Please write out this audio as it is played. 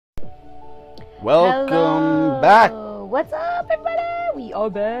Welcome back. What's up, everybody? We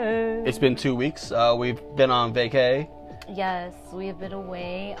are back. It's been 2 weeks. We've been on vacay. Yes, we have been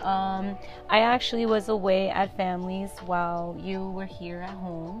away. I actually was away at family's while you were here at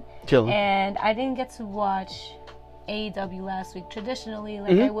home. Chilling. And I didn't get to watch AEW last week. Traditionally,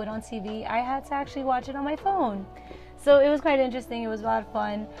 like I would on TV, I had to actually watch it on my phone. So it was quite interesting. It was a lot of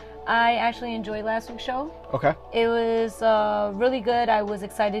fun. I actually enjoyed last week's show. Okay. It was really good. I was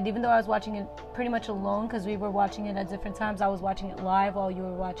excited, even though I was watching it pretty much alone because we were watching it at different times. I was watching it live while you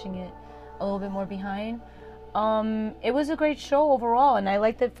were watching it a little bit more behind. It was a great show overall, and I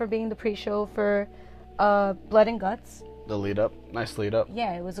liked it for being the pre-show for Blood and Guts. The lead up. Nice lead up.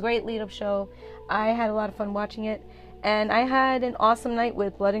 Yeah, it was a great lead-up show. I had a lot of fun watching it, and I had an awesome night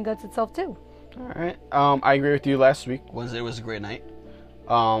with Blood and Guts itself, too. All right. I agree with you. Last week it was a great night.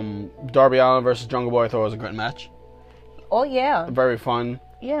 Darby Allin versus Jungle Boy, I thought was a great match. Oh, yeah. Very fun.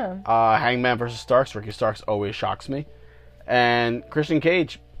 Yeah. Hangman versus Starks. Ricky Starks always shocks me. And Christian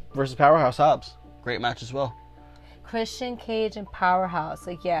Cage versus Powerhouse Hobbs. Great match as well. Christian Cage and Powerhouse.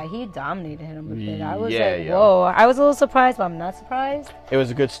 Like, yeah, he dominated him a bit. I was Yeah, like, yeah. whoa. I was a little surprised, but I'm not surprised. It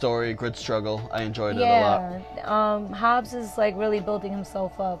was a good story, good struggle. I enjoyed it a lot. Yeah. Hobbs is, like, really building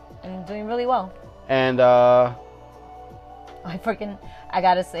himself up and doing really well. And, I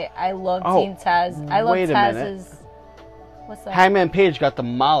gotta say, I love Team Taz. I love wait a minute. Taz's... What's that? Hangman Page got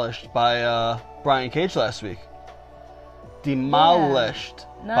demolished by Brian Cage last week. Demolished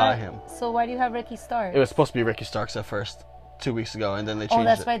by him. So why do you have Ricky Starks? It was supposed to be Ricky Starks at first, 2 weeks ago, and then they changed it.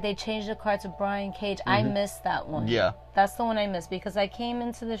 Oh, that's right. They changed the card to Brian Cage. I missed that one. Yeah. That's the one I missed because I came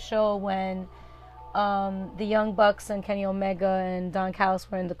into the show when the Young Bucks and Kenny Omega and Don Callis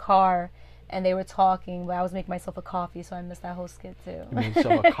were in the car and they were talking, but I was making myself a coffee, so I missed that whole skit too. You made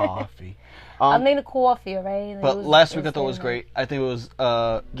yourself a coffee. I made a coffee, right? Like, But last week I thought it was great. I think it was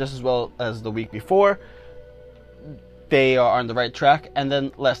just as well as the week before. They are on the right track, and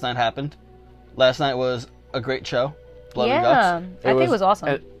then last night happened. Last night was a great show. Blood and Guts. I think it was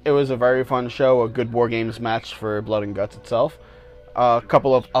awesome. It was a very fun show, a good War Games match for Blood and Guts itself. A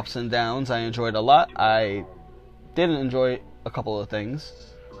couple of ups and downs I enjoyed a lot. I didn't enjoy a couple of things.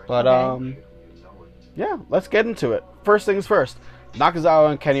 But, yeah, let's get into it. First things first.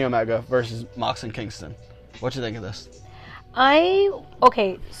 Nakazawa and Kenny Omega versus Mox and Kingston. What you think of this?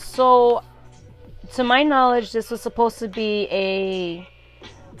 Okay, so to my knowledge, this was supposed to be a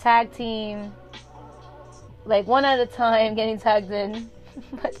tag team, like one at a time getting tagged in.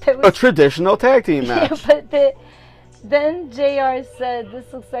 But there was, a traditional tag team match. Yeah, but then JR said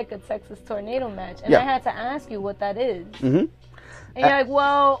this looks like a Texas Tornado match, and I had to ask you what that is. Mm-hmm. And you're like,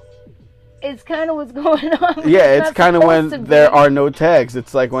 well, it's kind of what's going on. Yeah, it's kind of when there are no tags.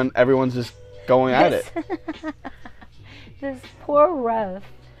 It's like when everyone's just going at it. This poor ref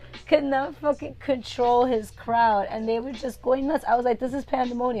could not fucking control his crowd, and they were just going nuts. I was like, this is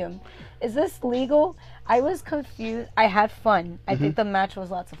pandemonium. Is this legal? I was confused. I had fun. I think the match was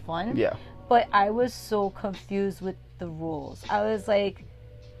lots of fun. Yeah. But I was so confused with the rules. I was like,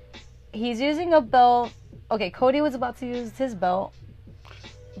 he's using a belt. Okay, Cody was about to use his belt,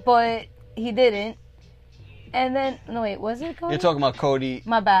 but he didn't. And then, no wait, was it Cody? You're talking about Cody.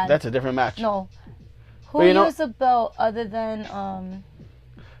 My bad. That's a different match. No. Who used a belt other than,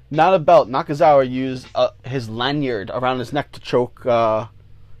 Not a belt. Nakazawa used his lanyard around his neck to choke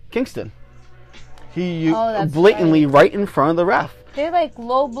Kingston. He used blatantly right in front of the ref. They're like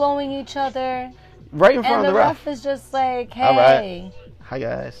low blowing each other. Right in front of the ref. And the ref is just like, hey. All right. Hi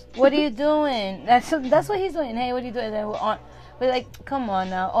guys. What are you doing? That's what he's doing. Hey, what are you doing? Then we're like, come on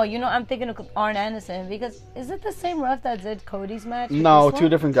now. Oh, I'm thinking of Arn Anderson because is it the same ref that did Cody's match? No, two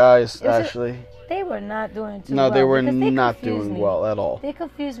different guys actually. They were not doing too well. No, they were not doing well at all. They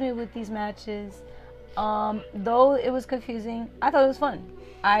confused me with these matches. Though it was confusing, I thought it was fun.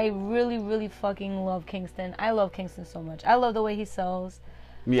 I really, really fucking love Kingston. I love Kingston so much. I love the way he sells.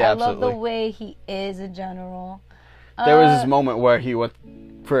 Yeah, absolutely. I love the way he is in general. There was this moment where he went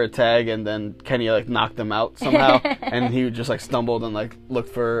for a tag and then Kenny like knocked him out somehow and he just like stumbled and like looked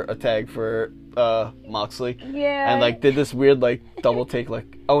for a tag for Moxley. Yeah. And like did this weird like double take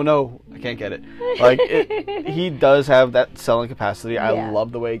like, oh no, I can't get it. Like he does have that selling capacity. Yeah. I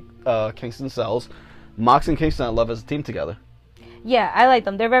love the way Kingston sells. Mox and Kingston I love as a team together. Yeah, I like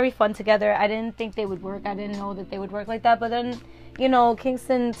them. They're very fun together. I didn't think they would work. I didn't know that they would work like that. But then,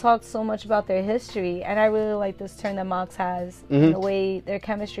 Kingston talked so much about their history, and I really like this turn that Mox has. And the way their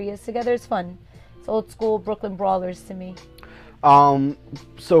chemistry is together. It's fun. It's old school Brooklyn Brawlers to me.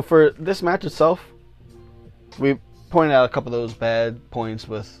 So for this match itself, we pointed out a couple of those bad points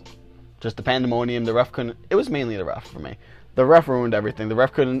with just the pandemonium. The ref couldn't. It was mainly the ref for me. the ref ruined everything. The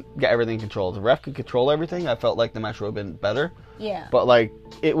ref couldn't get everything controlled. If the ref could control everything, I felt like the match would have been better. Yeah. But, like,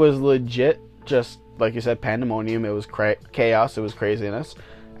 it was legit just, like you said, pandemonium. It was chaos. It was craziness.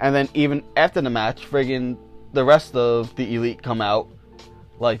 And then even after the match, friggin' the rest of the Elite come out.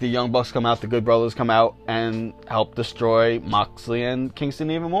 Like, the Young Bucks come out, the Good Brothers come out and help destroy Moxley and Kingston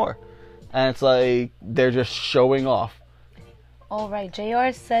even more. And it's like, they're just showing off. All right.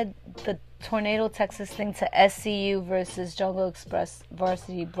 JR said the Tornado Texas thing to SCU versus Jungle Express,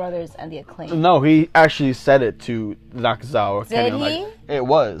 Varsity Brothers, and the Acclaim. No, he actually said it to Nakazawa. Did he? It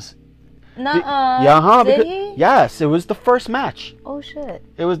was. Nuh-uh. Yeah, Did he? Yes, it was the first match. Oh, shit.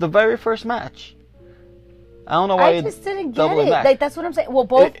 It was the very first match. I don't know why I just didn't get it. back. Like, that's what I'm saying. Well,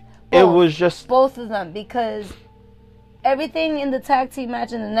 both. It was just... Both of them, because everything in the tag team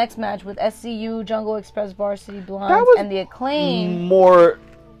match and the next match with SCU, Jungle Express, Varsity Blondes, and the Acclaim... More...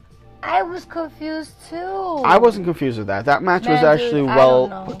 I was confused, too. I wasn't confused with that. That match was actually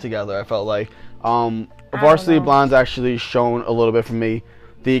well put together, I felt like. Varsity Blondes actually shown a little bit for me.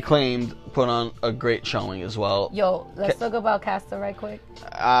 The Acclaimed put on a great showing as well. Yo, let's talk about Caster right quick.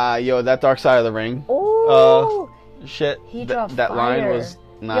 That Dark Side of the Ring. Ooh. Shit. He dropped that fire. line was...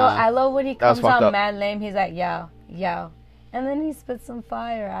 Nah, yo, I love when he comes out up. mad lame. He's like, yo. And then he spits some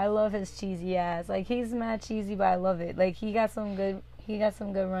fire. I love his cheesy ass. Like, he's mad cheesy, but I love it. Like, he got some good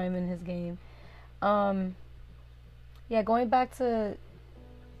rhyme in his game. Yeah, going back to,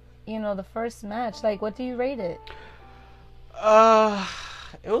 the first match, like, what do you rate it?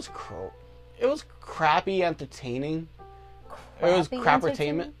 It was crappy entertaining. It was crap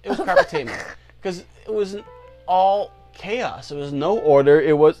entertainment. It was crap entertainment. Because it was all chaos. There was no order.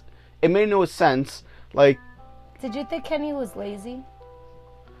 It made no sense. Like, did you think Kenny was lazy?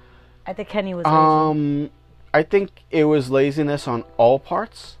 I think Kenny was lazy. I think it was laziness on all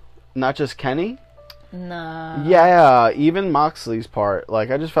parts, not just Kenny. Nah. Yeah, even Moxley's part. Like,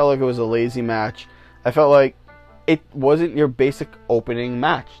 I just felt like it was a lazy match. I felt like it wasn't your basic opening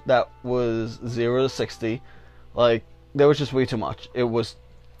match. That was 0 to 60. Like, there was just way too much. It's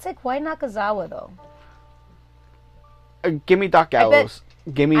like, why Nakazawa, though? Give me Doc Gallows.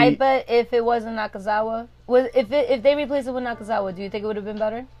 I bet if it wasn't Nakazawa, if they replaced it with Nakazawa, do you think it would have been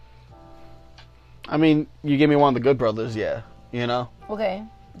better? I mean, you give me one of the Good Brothers, yeah. Okay.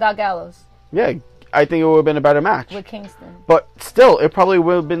 Doc Gallows. Yeah, I think it would have been a better match. With Kingston. But still, it probably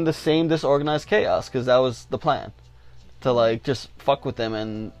would have been the same disorganized chaos, because that was the plan. To, like, just fuck with them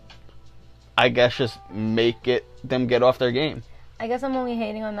and, I guess, just make them get off their game. I guess I'm only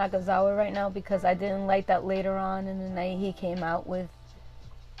hating on Nakazawa right now because I didn't like that later on in the night he came out with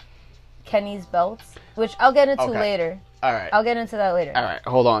Kenny's belts, which I'll get into later. All right. I'll get into that later. All right,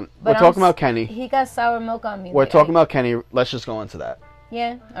 hold on. We're talking about Kenny. He got sour milk on me. We're talking about Kenny. Let's just go into that.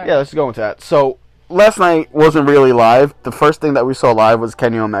 Yeah? All right. Yeah, let's go into that. So, last night wasn't really live. The first thing that we saw live was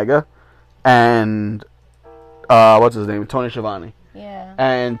Kenny Omega and, what's his name? Tony Schiavone. Yeah.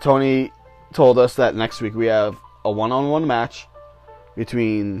 And Tony told us that next week we have a one-on-one match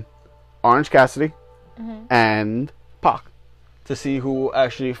between Orange Cassidy and Pac to see who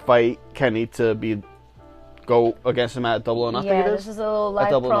actually fight Kenny to go against him at Double or Nothing. Yeah, this is a little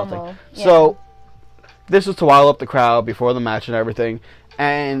live promo. Yeah. So this was to rile up the crowd before the match and everything,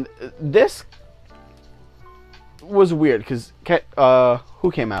 and this was weird because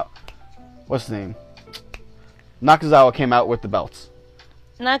who came out? What's his name? Nakazawa came out with the belts.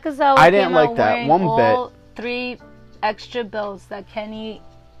 Nakazawa I didn't came like out that wearing one bit. all 3 extra belts that Kenny...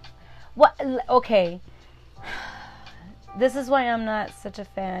 What? Okay. This is why I'm not such a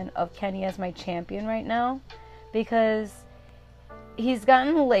fan of Kenny as my champion right now. Because he's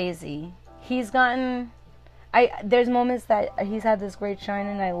gotten lazy. He's gotten... There's moments that he's had this great shine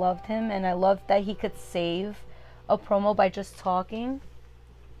and I loved him. And I loved that he could save a promo by just talking.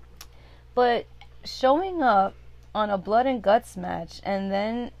 But showing up on a blood and guts match and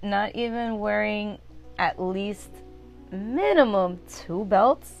then not even wearing at least minimum 2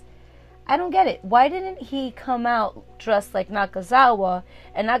 belts, I don't get it. Why didn't he come out dressed like Nakazawa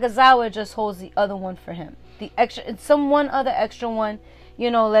and Nakazawa just holds the other one for him? The extra, one other extra one,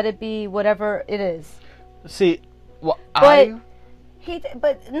 let it be whatever it is. See, well, but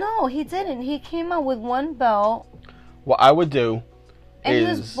no, he didn't. He came out with 1 belt. What I would do and he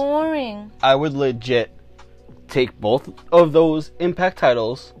was boring. I would legit take both of those Impact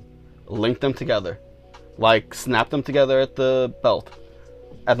titles, link them together, like snap them together at the belt,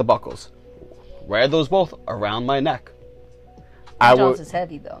 at the buckles, wear those both around my neck. Jones is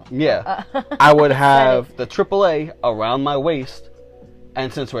heavy though. Yeah, I would have the AAA around my waist,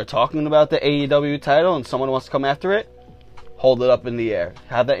 and since we're talking about the AEW title and someone wants to come after it, hold it up in the air,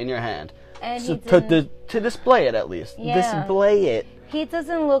 have that in your hand. And So he didn't, to display it at least. Yeah. Display it. he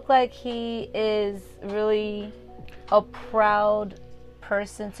doesn't look like he is really a proud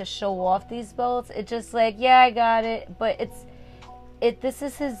person to show off these belts. It's just like, yeah, I got it, but this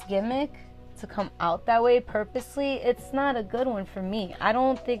is his gimmick to come out that way purposely. It's not a good one for me. I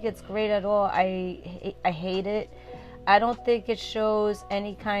don't think it's great at all. I hate it. I don't think it shows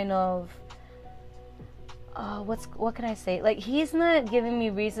any kind of what can I say? Like, he's not giving me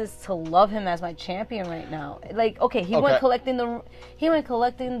reasons to love him as my champion right now. Like, okay, he went collecting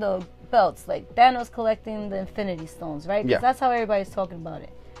the belts, like Thanos collecting the Infinity Stones, right? Because that's how everybody's talking about it.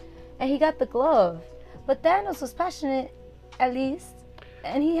 And he got the glove, but Thanos was passionate, at least,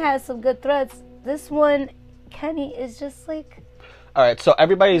 and he has some good threats. This one, Kenny, is just like. All right, so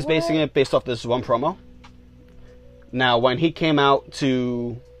everybody's basing it based off this one promo. Now, when he came out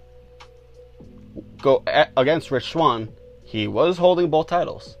to go against Rich Swann, he was holding both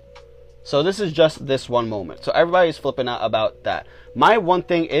titles. So this is just this one moment. So everybody's flipping out about that. My one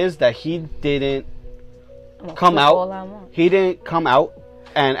thing is that he didn't come out. He didn't come out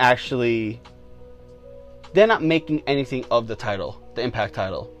and actually. They're not making anything of the title, the Impact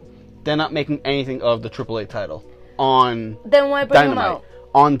title. They're not making anything of the AAA title on. Then why bring him out?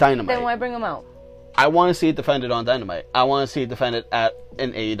 On Dynamite. Then why bring him out? I want to see it defended on Dynamite. I want to see it defended at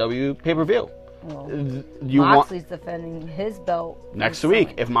an AEW pay-per-view. Well, Moxley's defending his belt next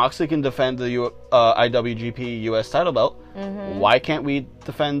week. If Moxley can defend the IWGP US title belt, why can't we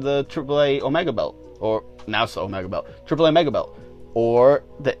defend the AAA Omega belt? Or now it's the Omega belt. AAA Mega belt. Or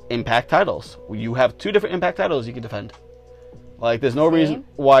the Impact titles. You have 2 different Impact titles you can defend. Like, there's no reason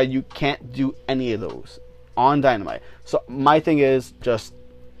why you can't do any of those on Dynamite. So my thing is just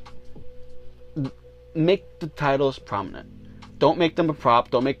make the titles prominent. Don't make them a prop.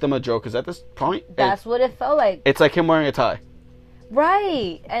 Don't make them a joke. Because at this point, that's what it felt like. It's like him wearing a tie.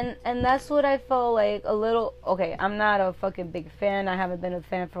 Right. And that's what I felt like a little. Okay, I'm not a fucking big fan. I haven't been a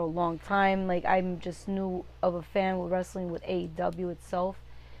fan for a long time. Like, I'm just new of a fan with wrestling with AEW itself,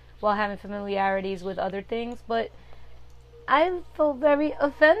 while having familiarities with other things. But I felt very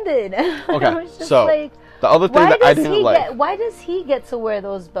offended. Okay, so like, the other thing that I didn't like. Why does he get to wear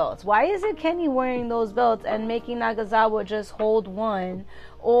those belts? Why isn't Kenny wearing those belts and making Nakazawa just hold one,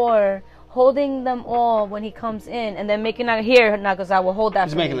 or holding them all when he comes in and then making Nakazawa hold that?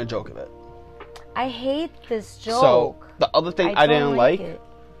 He's making a joke of it. I hate this joke. So the other thing I didn't like,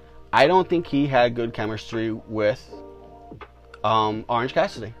 I don't think he had good chemistry with Orange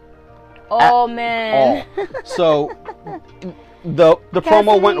Cassidy. Oh man. So the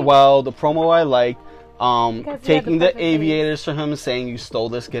promo went well. The promo I liked. Taking the aviators from him, saying you stole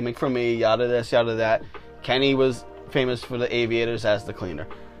this gimmick from me, yada this, yada that. Kenny was famous for the aviators as the cleaner.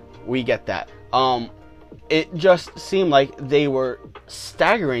 We get that. It just seemed like they were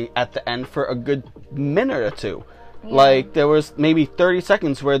staggering at the end for a good minute or two. Yeah. Like, there was maybe 30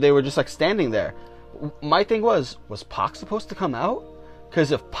 seconds where they were just like standing there. My thing was Pac supposed to come out?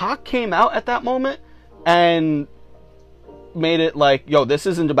 Because if Pac came out at that moment and made it like, yo, this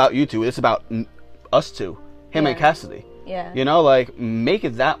isn't about you two, it's about us two, him and Cassidy. Yeah. You know, like, make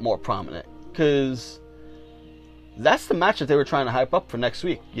it that more prominent. Because that's the match that they were trying to hype up for next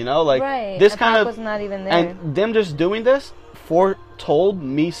week. You know, like, this kind of was not even there. And them just doing this foretold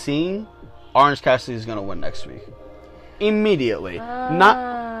me seeing Orange Cassidy is gonna win next week immediately.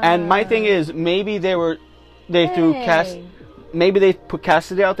 And my thing is, maybe maybe they put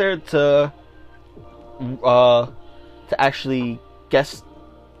Cassidy out there to actually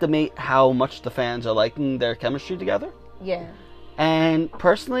guesstimate how much the fans are liking their chemistry together. Yeah. And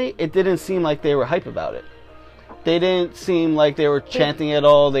personally, it didn't seem like they were hype about it. They didn't seem like they were chanting at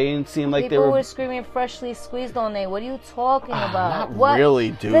all. They didn't seem like people were screaming "freshly squeezed" on there. What are you talking about? Not what?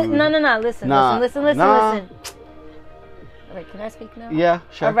 Really, dude. No. Listen. Listen. All right, can I speak now? Yeah,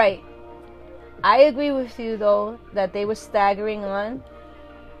 sure. All right. I agree with you, though, that they were staggering on.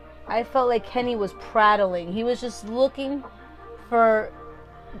 I felt like Kenny was prattling. He was just looking for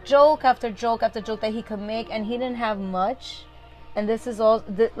joke after joke after joke that he could make, and he didn't have much. And this is all,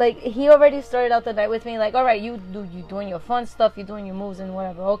 like, he already started out the night with me, like, all right, you doing your fun stuff, you doing your moves and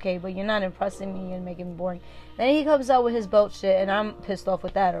whatever, okay, but you're not impressing me and making me boring. Then he comes out with his belt shit, and I'm pissed off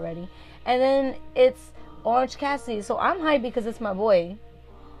with that already. And then it's Orange Cassidy, so I'm hyped because it's my boy.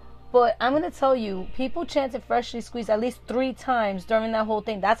 But I'm gonna tell you, people chanted "freshly squeezed" at least 3 times during that whole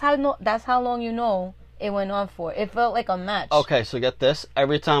thing. That's how long you know it went on for. It felt like a match. Okay, so get this.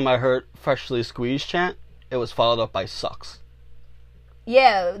 Every time I heard "freshly squeezed" chant, it was followed up by "sucks."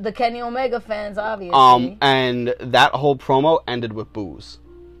 Yeah, the Kenny Omega fans, obviously. And that whole promo ended with boos.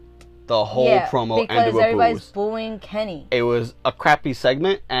 The whole promo ended with boos. Because everybody's booing Kenny. It was a crappy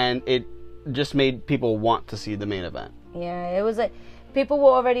segment, and it just made people want to see the main event. Yeah, it was like people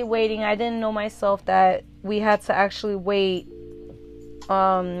were already waiting. I didn't know myself that we had to actually wait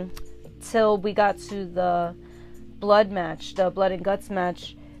till we got to the blood match, the blood and guts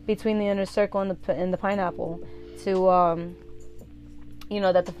match between the Inner Circle and the Pineapple, to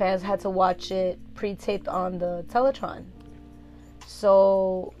that the fans had to watch it pre-taped on the Teletron.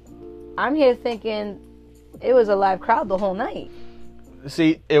 So I'm here thinking it was a live crowd the whole night.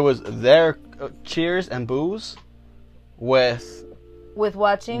 See, it was their cheers and boos with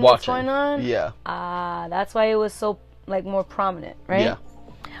watching what's going on. Yeah. That's why it was so like more prominent, right?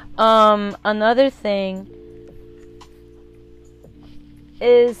 Yeah. Another thing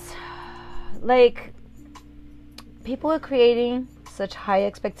is like people are creating such high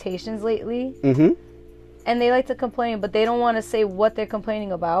expectations lately. Mm-hmm. And they like to complain, but they don't want to say what they're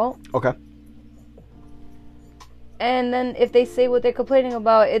complaining about. Okay. And then if they say what they're complaining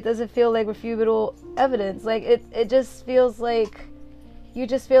about, it doesn't feel like refutable evidence. Like it just feels like you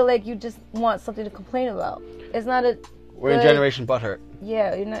just want something to complain about. It's not a. We're in Generation Butthurt.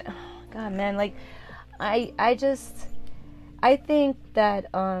 Yeah, you're not. God, man, like I think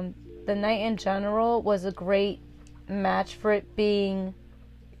that the night in general was a great match for it being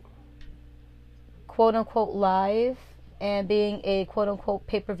quote unquote live and being a quote unquote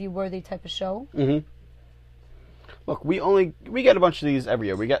pay-per-view worthy type of show. Mm-hmm. Look, we get a bunch of these every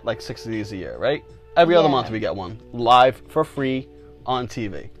year. We get like 6 of these a year, right? Every other month we get one live for free on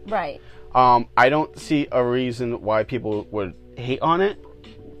TV. Right. I don't see a reason why people would hate on it.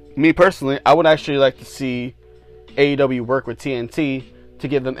 Me personally, I would actually like to see AEW work with TNT to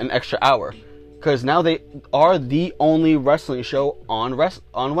give them an extra hour, because now they are the only wrestling show on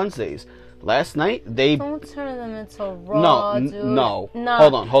Wednesdays. Last night they don't turn them into Raw. No.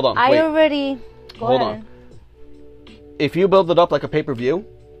 Hold on. I Wait. already. Hold on. If you build it up like a pay-per-view,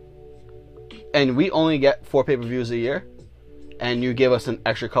 and we only get 4 pay-per-views a year, and you give us an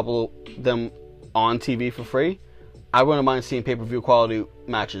extra couple of them on TV for free, I wouldn't mind seeing pay-per-view quality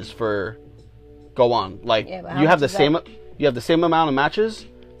matches for go on. Like you have the same amount of matches,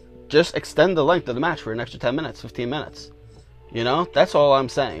 just extend the length of the match for an extra 10 minutes, 15 minutes. You know, that's all I'm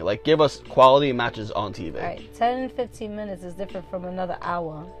saying. Like, give us quality matches on TV. All right, 10 and 15 minutes is different from another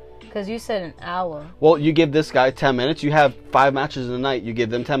hour. Because you said an hour. Well, you give this guy 10 minutes. You have 5 matches in a night. You give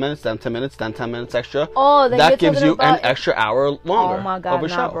them 10 minutes, then 10 minutes, then 10 minutes extra. Oh, then that gives you an extra hour longer. Oh my God,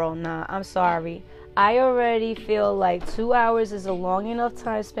 show. Bro, nah. I'm sorry. I already feel like 2 hours is a long enough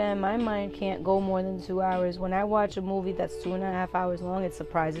time span. My mind can't go more than 2 hours. When I watch a movie that's 2.5 hours long, it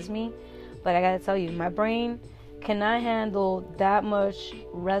surprises me. But I gotta tell you, my brain cannot handle that much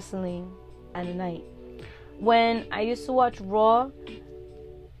wrestling at a night. When I used to watch Raw,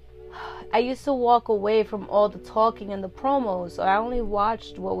 I used to walk away from all the talking and the promos, so I only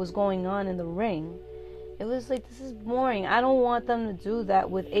watched what was going on in the ring. It was like, this is boring. I don't want them to do that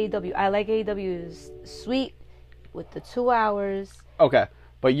with AEW. I like AEW's sweet with the 2 hours. Okay,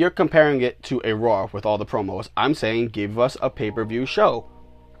 but you're comparing it to a Raw with all the promos. I'm saying give us a pay-per-view show.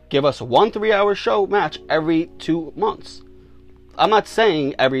 Give us 1 3-hour show match every 2 months. I'm not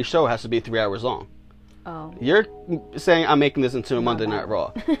saying every show has to be 3 hours long. Oh. You're saying I'm making this into a Monday Night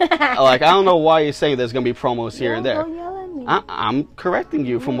Raw. Like, I don't know why you're saying there's going to be promos here and there. Don't yell at me. I'm correcting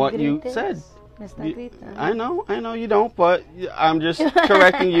you from what you said. I know you don't, but I'm just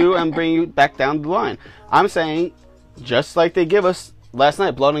correcting you and bringing you back down the line. I'm saying, just like they give us last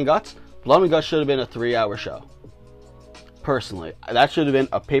night, Blood and Guts should have been a 3-hour show. Personally, that should have been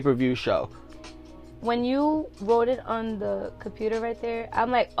a pay-per-view show. When you wrote it on the computer right there,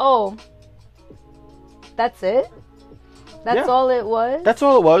 I'm like, oh, that's it? That's all it was? That's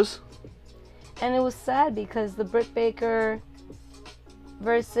all it was. And it was sad because the Britt Baker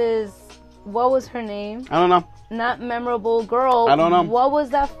versus, what was her name? I don't know. Not memorable girl. I don't know. What was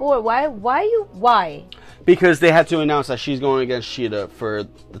that for? Why? Because they had to announce that she's going against Shida for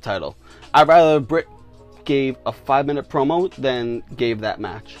the title. I'd rather Britt gave a 5-minute promo than gave that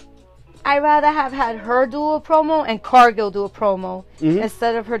match. I'd rather have had her do a promo and Cargill do a promo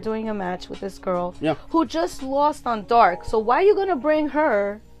instead of her doing a match with this girl who just lost on Dark. So why are you going to bring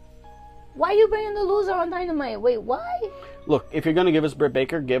her? Why are you bringing the loser on Dynamite? Wait, why? Look, if you're going to give us Britt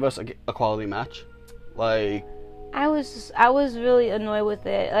Baker, give us a quality match. Like, I was really annoyed with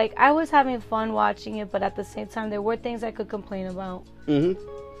it. Like, I was having fun watching it, but at the same time, there were things I could complain about.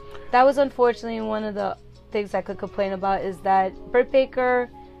 That was unfortunately one of the things I could complain about, is that Britt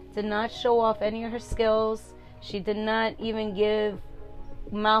Baker did not show off any of her skills. She did not even give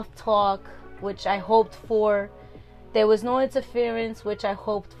mouth talk, which I hoped for. There was no interference, which I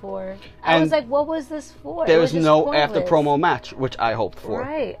hoped for. I And was like, what was this for? There It was just no after pointless. promo match, which I hoped for.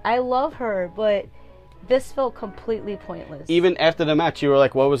 Right. I love her, but this felt completely pointless. Even after the match, you were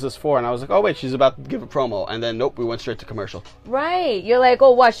like, what was this for? And I was like, oh, wait, she's about to give a promo. And then, nope, we went straight to commercial. Right. You're like,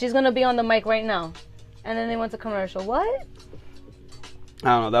 oh, what? She's going to be on the mic right now. And then they went to commercial. What? I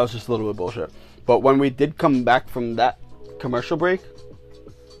don't know. That was just a little bit of bullshit. But when we did come back from that commercial break,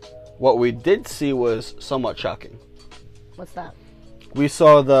 what we did see was somewhat shocking. What's that? We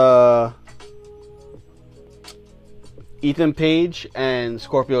saw the Ethan Page and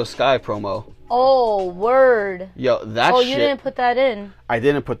Scorpio Sky promo. Oh, word. Yo, that Oh, shit. you didn't put that in. I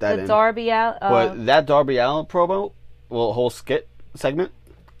didn't put that The in. Darby out. But that Darby Allin promo, well, whole skit segment,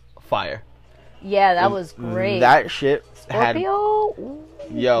 fire. Yeah, that was great. That shit had. Scorpio? Ooh,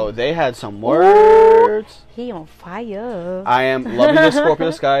 Yo, they had some words. he on fire. I am loving the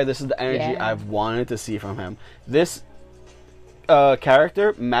Scorpio Sky. This is the energy Yeah. I've wanted to see from him. This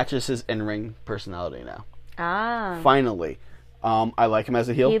character matches his in-ring personality now. Ah. Finally. I like him as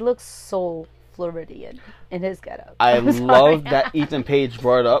a heel. He looks so Floridian in his getup. I I'm sorry. love that Ethan Page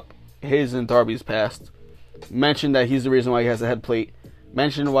brought up his and Darby's past. Mentioned that he's the reason why he has a head plate.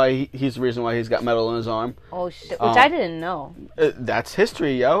 Mentioned why he's the reason why he's got metal in his arm. Oh, shit. Which I didn't know. That's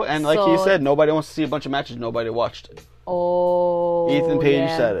history, yo. And like he So- said, nobody wants to see a bunch of matches nobody watched. Oh. Ethan Page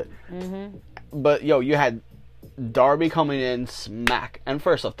yeah. said it. Mm-hmm. But, yo, you had Darby coming in smack. And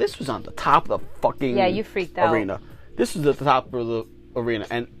first off, this was on the top of the fucking Yeah, you freaked out. arena. This was at the top of the arena.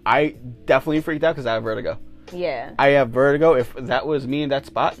 And I definitely freaked out because I have vertigo. Yeah. I have vertigo. If that was me in that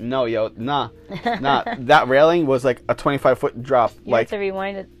spot, no, yo, nah. That railing was like a 25-foot drop. You Like, had to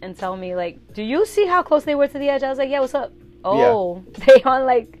rewind it and tell me, like, do you see how close they were to the edge? I was like, yeah, what's up? Oh, they on,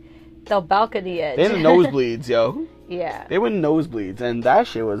 like, the balcony edge. they had nosebleeds, yo. Yeah. They were nosebleeds, and that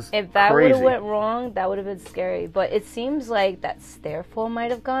shit was If that would crazy. have went wrong, that would have been scary. But it seems like that stair fall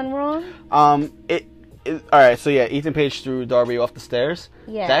might have gone wrong. All right, so yeah, Ethan Page threw Darby off the stairs.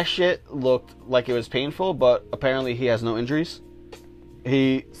 Yeah. That shit looked like it was painful, but apparently he has no injuries.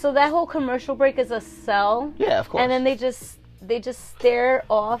 So that whole commercial break is a sell. Yeah, of course. And then they just stare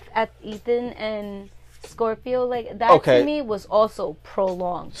off at Ethan and Scorpio. Like, that Okay. to me was also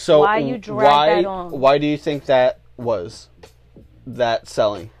prolonged. So why you drag that on? Why do you think that was? That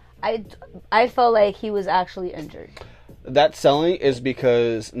selling? I felt like he was actually injured. That selling is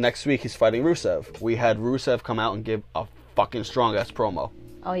because next week he's fighting Rusev. We had Rusev come out and give a fucking strong ass promo.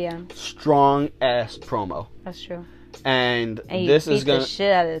 Oh yeah, Strong ass promo. that's true. And And this beat is gonna the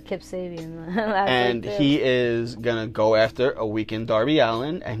shit out of Kip Sabian. last and week, too. he is gonna go after a weakened Darby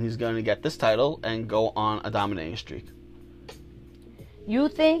Allin, and he's gonna get this title and go on a dominating streak. You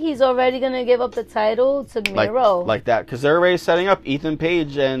think he's already gonna give up the title to Miro? Like that, because they're already setting up Ethan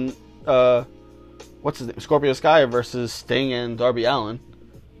Page and what's his name, Scorpio Sky versus Sting and Darby Allin.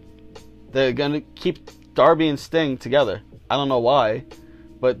 They're gonna keep Darby and Sting together. I don't know why,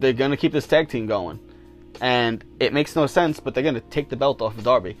 but they're gonna keep this tag team going, and it makes no sense. But they're gonna take the belt off of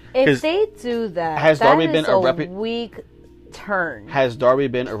Darby. If 'Cause they do that, has that Darby is been a weak turn. has Darby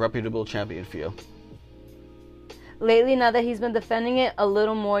been a reputable champion for you? Lately, now that he's been defending it a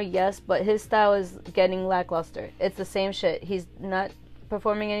little more, yes, but his style is getting lackluster. It's the same shit. He's not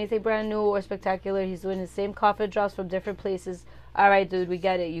performing anything brand new or spectacular. He's doing the same coffin drops from different places. All right, dude, we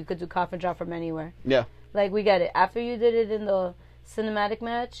get it. You could do coffin drop from anywhere. Yeah. Like, we get it. After you did it in the cinematic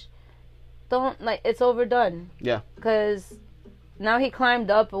match, it's overdone. Yeah. Because now he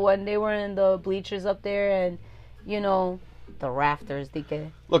climbed up when they were in the bleachers up there and, the rafters, DK.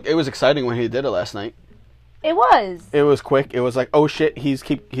 Look, it was exciting when he did it last night. It was. It was quick. It was like, oh shit, he's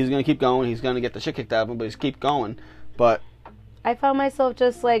gonna keep going. He's gonna get the shit kicked out of him, but he's keep going. But I found myself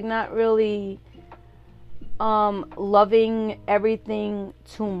just, not really loving everything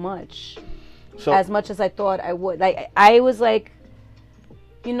too much. so As much as I thought I would. Like, I was like,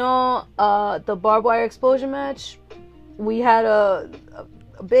 the barbed wire explosion match, we had a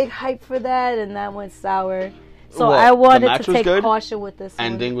big hype for that, and that went sour. So Well, I the wanted match to was take good. caution with this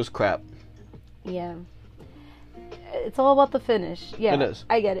ending one. was crap. Yeah. It's all about the finish. Yeah. It is.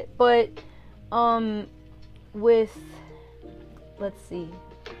 I get it. But, let's see.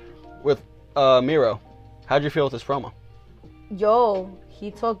 With Miro, how'd you feel with this promo? Yo,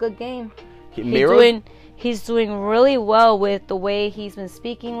 he took good game. Miro, He's doing really well with the way he's been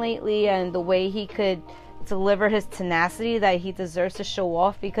speaking lately and the way he could deliver his tenacity that he deserves to show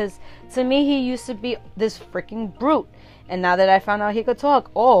off, because to me he used to be this freaking brute, and now that I found out he could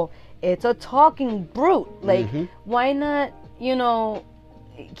talk, it's a talking brute. Like, why not,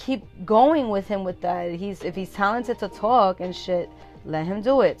 keep going with him with that? If he's talented to talk and shit, let him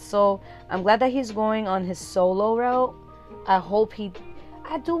do it. So I'm glad that he's going on his solo route.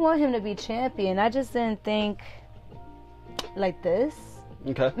 I do want him to be champion. I just didn't think like this.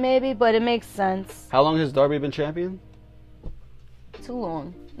 Okay. Maybe, but it makes sense. How long has Darby been champion? Too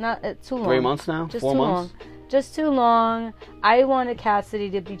long. Not too long. 3 months now? Just 4 too months? long. Just too long. I wanted Cassidy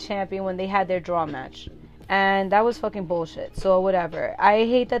to be champion when they had their draw match. And that was fucking bullshit. So whatever. I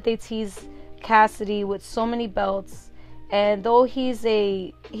hate that they tease Cassidy with so many belts. And though he's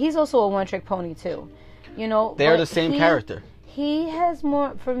also a one-trick pony too. You know, They're the same character. He has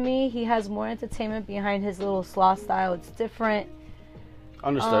more, for me, he has more entertainment behind his little sloth style. It's different.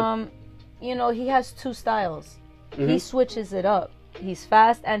 Understood. You know, he has 2 styles. He switches it up. He's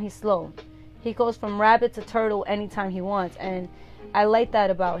fast and he's slow. He goes from rabbit to turtle anytime he wants. And I like that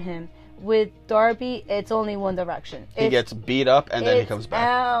about him. With Darby, it's only one direction. He gets beat up and then he comes back.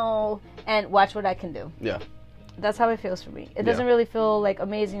 Ow, and watch what I can do. Yeah. That's how it feels for me. It doesn't really feel like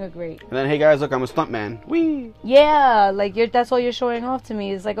amazing or great. And then, hey guys, look, I'm a stuntman. Whee! Yeah, like that's all you're showing off to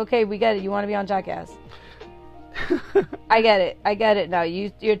me. It's like, okay, we get it. You want to be on Jackass. I get it now.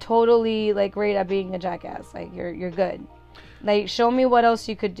 You're totally like great at being a jackass. Like you're good. Like show me what else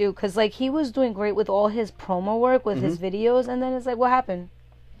you could do, because like he was doing great with all his promo work with his videos, and then it's like, what happened?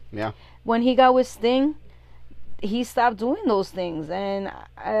 Yeah. When he got with Sting, he stopped doing those things, and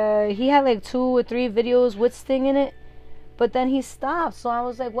he had like 2 or 3 videos with Sting in it, but then he stopped. So I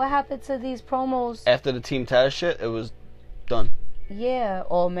was like, what happened to these promos? After the Team Taz shit, it was done. Yeah.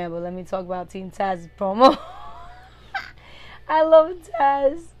 Oh man, but let me talk about Team Taz's promo. I love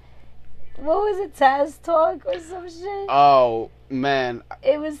Taz. What was it, Taz Talk or some shit? Oh man,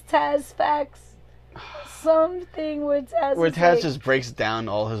 it was Taz Facts. Something where Taz just breaks down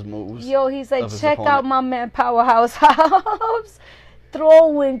all his moves. Yo, he's like, check out my man Powerhouse Hobbs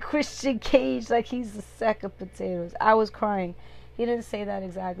throwing Christian Cage like he's a sack of potatoes. I was crying. He didn't say that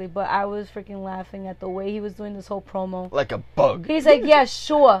exactly, but I was freaking laughing at the way he was doing this whole promo. Like a bug. He's like, yeah,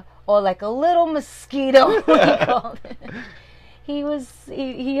 sure. Or like a little mosquito. What he called it.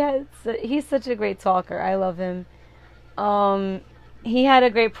 He's such a great talker. I love him. He had a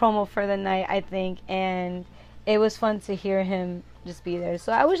great promo for the night, I think, and it was fun to hear him just be there.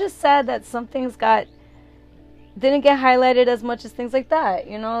 So I was just sad that some things didn't get highlighted as much as things like that,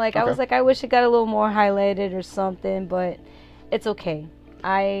 you know? Like, okay. I was like, I wish it got a little more highlighted or something, but it's okay.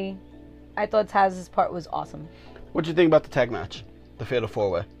 I thought Taz's part was awesome. What'd you think about the tag match? The Fatal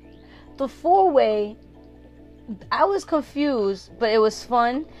 4-Way? The 4-Way, I was confused, but it was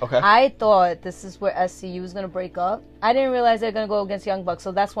fun. Okay. I thought this is where SCU was going to break up. I didn't realize they're going to go against Young Bucks,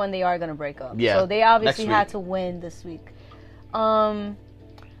 so that's when they are going to break up. Yeah. So they obviously had to win this week. I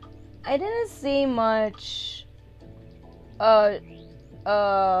didn't see much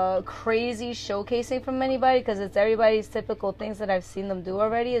crazy showcasing from anybody, because it's everybody's typical things that I've seen them do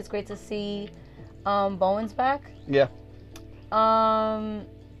already. It's great to see Bowen's back. Yeah.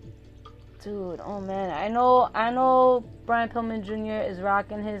 Dude, oh man, I know Brian Pillman Jr. is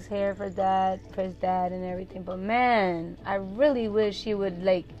rocking his hair for his dad and everything, but man, I really wish he would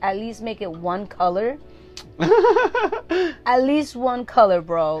like at least make it one color. At least one color,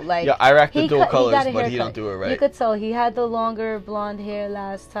 bro. Like, yeah, I racked the dual colors, but he don't do it right. You could tell he had the longer blonde hair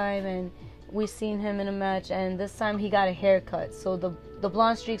last time, and we seen him in a match, and this time he got a haircut, so the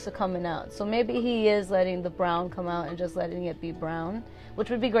blonde streaks are coming out. So maybe he is letting the brown come out and just letting it be brown, which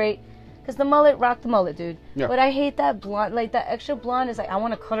would be great. Because the mullet, rock the mullet, dude. Yeah. But I hate that blonde, like that extra blonde is like, I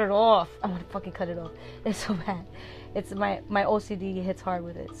want to cut it off. I want to fucking cut it off. It's so bad. It's my OCD hits hard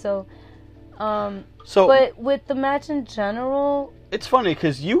with it. So, but with the match in general, it's funny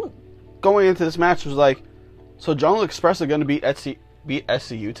because you going into this match was like, so Jungle Express are going to beat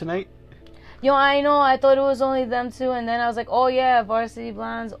SCU tonight? Yo, I know. I thought it was only them two, and then I was like, oh yeah, Varsity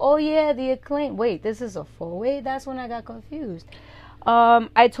Blondes. Oh yeah, the Acclaim. Wait, this is a 4-way? That's when I got confused.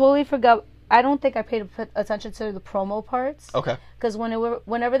 I totally forgot. I don't think I paid attention to the promo parts. Okay. Because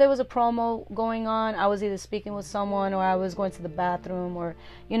whenever there was a promo going on, I was either speaking with someone or I was going to the bathroom, or,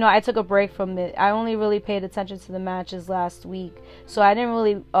 you know, I took a break from it. I only really paid attention to the matches last week, so I didn't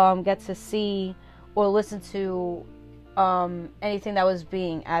really get to see or listen to anything that was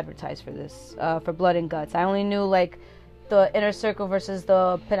being advertised for this, for Blood and Guts. I only knew, like, the Inner Circle versus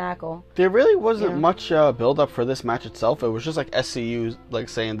the Pinnacle. There really wasn't much build up for this match itself. It was just like SCU like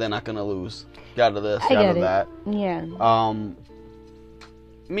saying they're not gonna lose. Got to this, got to that. Yeah.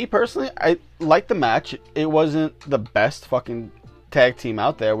 Me personally, I liked the match. It wasn't the best fucking tag team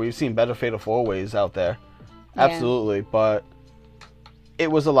out there. We've seen better Fatal 4-Ways out there. Yeah. Absolutely, but it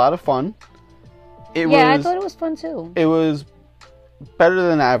was a lot of fun. I thought it was fun too. It was better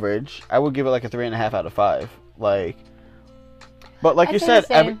than average. I would give it like a 3.5 out of 5. Like, But like I you say said, the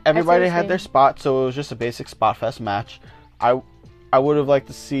same. everybody I say the had their same. spot, so it was just a basic spot fest match. I would have liked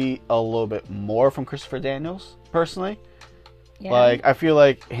to see a little bit more from Christopher Daniels, personally. Yeah. Like, I feel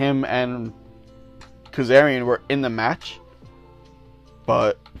like him and Kazarian were in the match,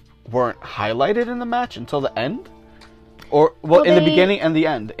 but weren't highlighted in the match until the end. Or, well, in the beginning and the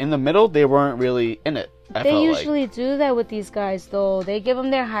end. In the middle, they weren't really in it. They usually do that with these guys, though. They give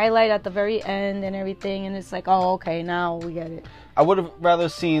them their highlight at the very end and everything, and it's like, oh, okay, now we get it. I would have rather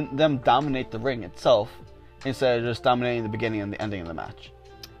seen them dominate the ring itself instead of just dominating the beginning and the ending of the match.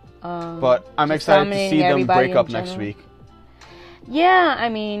 But I'm excited to see them break up next week. Yeah, I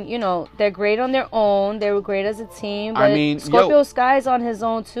mean, you know, they're great on their own. They were great as a team. But I mean, Scorpio Sky's on his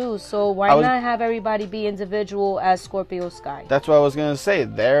own, too. So why not have everybody be individual as Scorpio Sky? That's what I was going to say.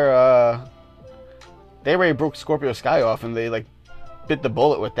 They already broke Scorpio Sky off, and they, like, bit the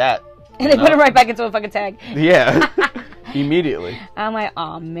bullet with that. And they put him right back into a fucking tag. Yeah. Immediately. I'm like,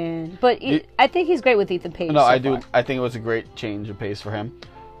 oh, man. But I think he's great with Ethan Page. No, I do. I think it was a great change of pace for him.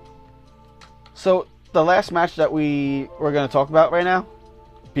 So, the last match that we're going to talk about right now,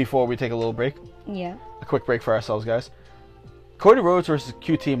 before we take a little break. Yeah. A quick break for ourselves, guys. Cody Rhodes versus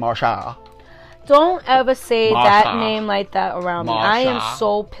QT Marshall. Don't ever say that name like that around me. I am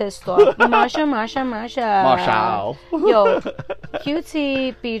so pissed off. Marsha. Marshall. Yo,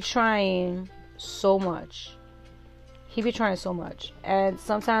 QT be trying so much. He be trying so much. And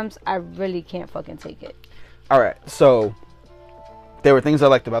sometimes I really can't fucking take it. Alright, so there were things I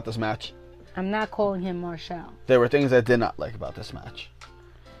liked about this match. I'm not calling him Marshall. There were things I did not like about this match.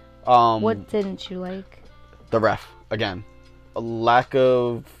 What didn't you like? The ref, again. A lack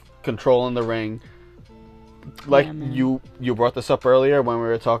of control in the ring. Like, you brought this up earlier when we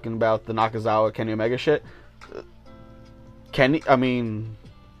were talking about the Nakazawa Kenny Omega shit. Cody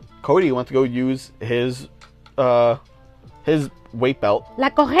went to go use his weight belt, La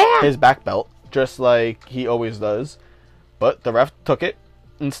Correa. his back belt, just like he always does. But the ref took it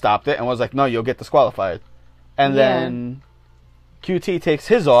and stopped it and was like, no, you'll get disqualified. And then QT takes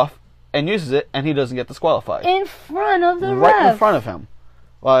his off and uses it, and he doesn't get disqualified. In front of the ref. Right in front of him.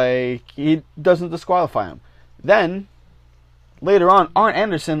 Like, he doesn't disqualify him. Then, later on, Arn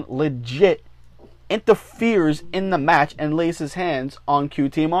Anderson legit interferes in the match and lays his hands on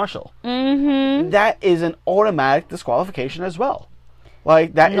QT Marshall. Mm-hmm. That is an automatic disqualification as well.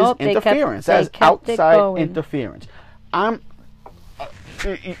 Like, that is interference. That is outside interference. I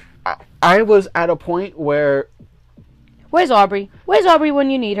was at a point where... Where's Aubrey? Where's Aubrey when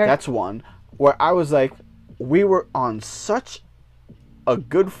you need her? That's one. Where I was like, we were on such a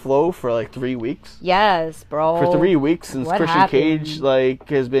good flow for like 3 weeks. Yes, bro. For 3 weeks since Christian Cage like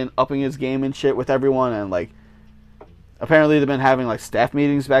has been upping his game and shit with everyone, and like apparently they've been having like staff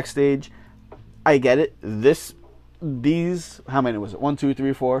meetings backstage. I get it. These how many was it? 1, 2,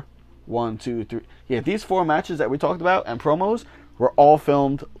 3, 4. 1, 2, 3. Yeah, these 4 matches that we talked about and promos were all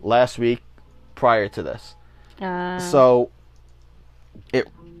filmed last week prior to this. So it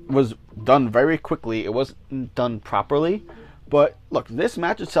was done very quickly. It wasn't done properly. But look, this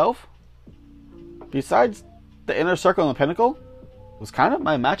match itself, besides the Inner Circle and the Pinnacle, was kind of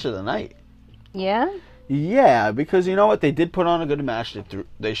my match of the night. Yeah? Yeah, because you know what? They did put on a good match.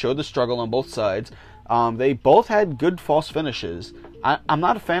 They showed the struggle on both sides. They both had good false finishes. I'm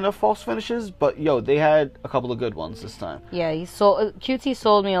not a fan of false finishes, but yo, they had a couple of good ones this time. Yeah, QT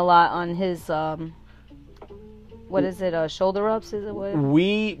sold me a lot on his what is it? Shoulder ups? Is it what?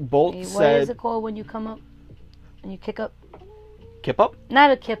 We both said. What is it called when you come up and you kick up? Kip up?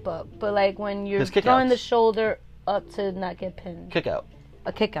 Not a kip up, but like when you're throwing the shoulder up to not get pinned. Kick out.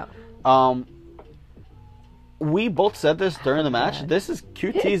 A kick out. We both said this during the match. This is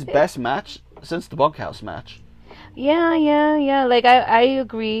QT's best match since the Bunkhouse match. Yeah. Like I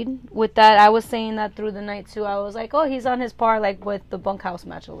agreed with that. I was saying that through the night too. I was like, oh, he's on his par like with the Bunkhouse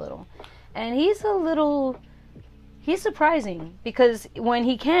match a little, and he's surprising because when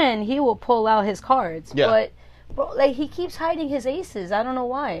he will pull out his cards. Yeah. But bro, like he keeps hiding his aces. I don't know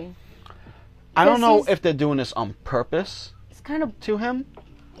why. I don't know if they're doing this on purpose. It's kind of to him.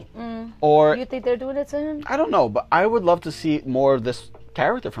 Or you think they're doing it to him? I don't know, but I would love to see more of this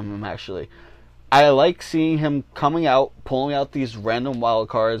character from him, actually. I like seeing him coming out, pulling out these random wild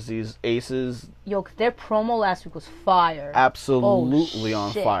cards, these aces. Yo, their promo last week was fire. Absolutely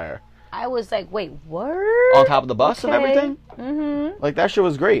on fire. I was like, wait, what? On top of the bus and everything? Mm-hmm. Like, that shit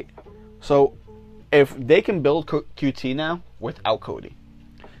was great. So, if they can build QT now without Cody.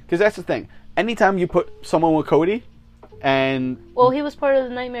 Because that's the thing. Anytime you put someone with Cody... Well, he was part of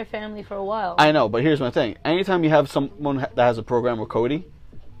the Nightmare family for a while. I know, but here's my thing. Anytime you have someone that has a program with Cody,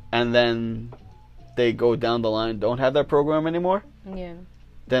 and then they go down the line, don't have that program anymore, Yeah.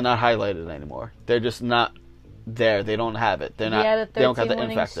 They're not highlighted anymore. They're just not there. They don't have it. They're not. They don't have the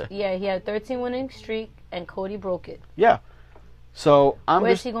in factor. Yeah, he had a 13 winning streak, and Cody broke it. Yeah. So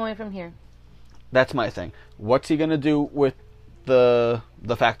Where's he going from here? That's my thing. What's he gonna do with the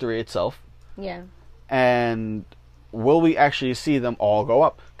factory itself? Yeah. And will we actually see them all go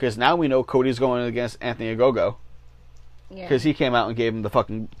up? Because now we know Cody's going against Anthony Ogogo. Yeah. Because he came out and gave him the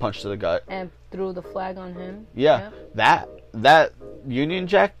fucking punch to the gut. And threw the flag on him. Yeah. That Union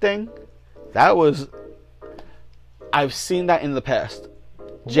Jack thing, that was... I've seen that in the past.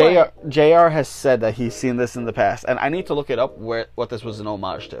 JR has said that he's seen this in the past. And I need to look it up what this was an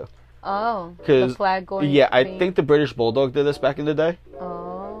homage to. Oh. The flag going... Yeah, I think the British Bulldog did this back in the day.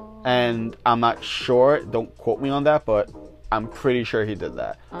 Oh. And I'm not sure. Don't quote me on that, but I'm pretty sure he did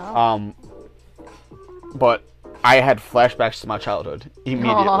that. Oh. But I had flashbacks to my childhood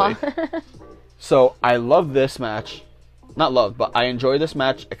immediately. So I love this match. Not love, but I enjoy this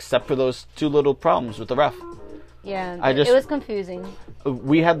match except for those two little problems with the ref. Yeah, it was confusing.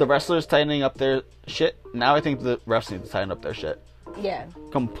 We had the wrestlers tightening up their shit. Now I think the refs need to tighten up their shit. Yeah.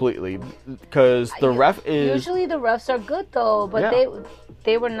 Completely. Because the ref is... Usually the refs are good, though, but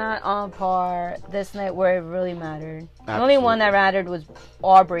they were not on par this night where it really mattered. Absolutely. The only one that mattered was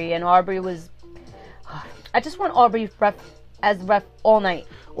Aubrey, and Aubrey was... I just want Aubrey as ref all night.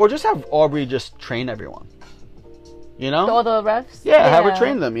 Or just have Aubrey just train everyone. You know? All the refs? Yeah, have her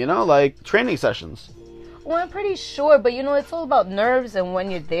train them, like training sessions. Well, I'm pretty sure, but it's all about nerves and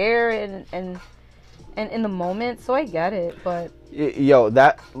when you're there and in the moment, so I get it, but... Yo,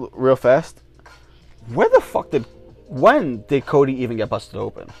 that, real fast, when did Cody even get busted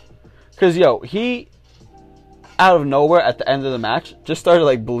open? Because, he, out of nowhere, at the end of the match, just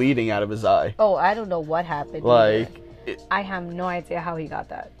started, bleeding out of his eye. Oh, I don't know what happened. I have no idea how he got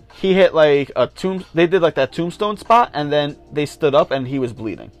that. He hit, they did, that tombstone spot, and then they stood up, and he was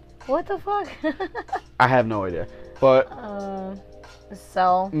bleeding. What the fuck? I have no idea. But...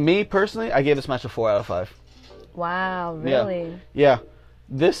 So... Me, personally, I gave this match a 4 out of 5. Wow, really? Yeah.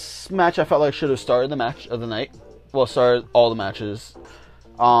 This match, I felt like should have started the match of the night. Well, started all the matches.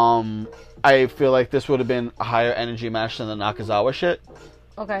 I feel like this would have been a higher energy match than the Nakazawa shit.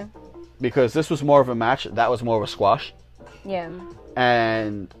 Okay. Because this was more of a match. That was more of a squash. Yeah.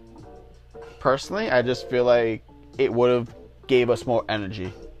 And... Personally, I just feel like it would have gave us more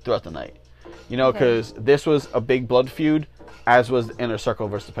energy throughout the night. Because this was a big blood feud, as was the Inner Circle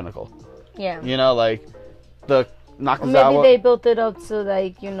versus the Pinnacle. Yeah. The Nakazawa... Maybe they built it up to,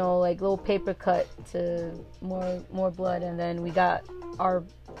 little paper cut to more blood, and then we got our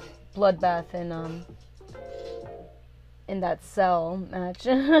bloodbath in that cell match.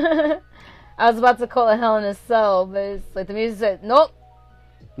 I was about to call it Hell in a Cell, but it's the music said, nope.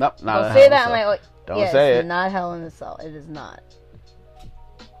 Nope, not Don't say that. I'm like, don't say it. Not Hell in a Cell. It is not.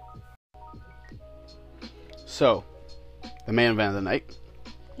 So, the main event of the night.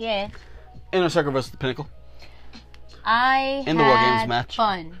 Yeah. Inner Circle versus the Pinnacle. I in the War Games match.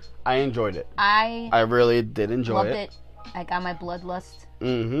 Fun. I enjoyed it. I really did enjoy loved it. I got my bloodlust.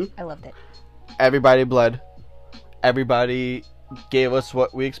 Mm-hmm. I loved it. Everybody bled. Everybody gave us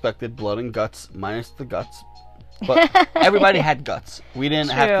what we expected, blood and guts, minus the guts. But everybody had guts. We didn't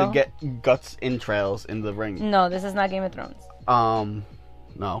have to get guts entrails in the ring. No, this is not Game of Thrones.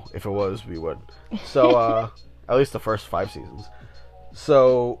 No. If it was, we would. So, at least the first 5 seasons.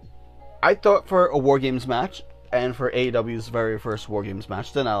 So, I thought for a War Games match, and for AEW's very first War Games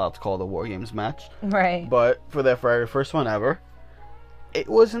match, they're not allowed to call it a War Games match. Right. But for their very first one ever, it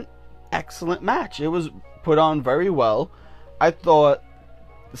was an excellent match. It was put on very well. I thought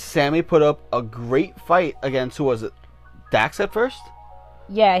Sammy put up a great fight against, who was it? Dax at first?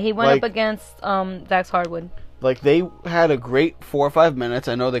 Yeah, he went up against Dax Hardwood. They had a great 4 or 5 minutes.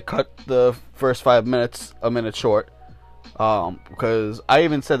 I know they cut the first 5 minutes a minute short. Because I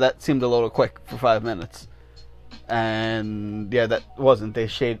even said that seemed a little quick for 5 minutes. And yeah, that wasn't. They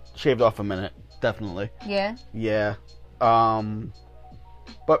shaved off a minute, definitely. Yeah? Yeah.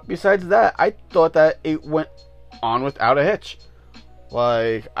 But besides that, I thought that it went on without a hitch.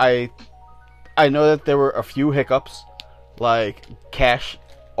 I know that there were a few hiccups, Cash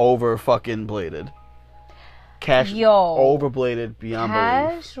over fucking bladed. Cash overbladed beyond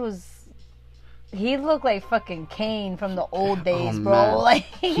belief. Cash was... He looked like fucking Kane from the old days, bro. Man.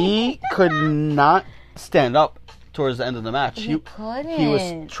 He could not stand up towards the end of the match. He couldn't. He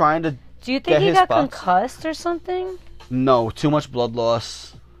was trying to... Do you think he got concussed or something? No, too much blood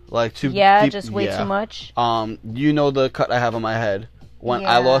loss. Too deep, just way too much. You know the cut I have on my head. When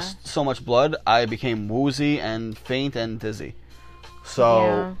I lost so much blood, I became woozy and faint and dizzy.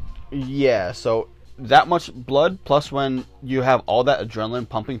 So, so that much blood, plus when you have all that adrenaline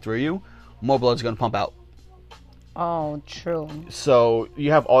pumping through you, more blood's going to pump out. Oh, true. So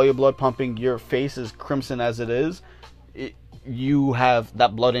you have all your blood pumping, your face is crimson as it is. You have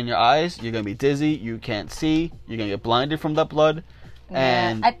that blood in your eyes, you're going to be dizzy, you can't see, you're going to get blinded from that blood.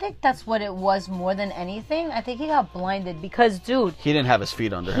 And yeah, I think that's what it was more than anything. I think he got blinded because, dude, he didn't have his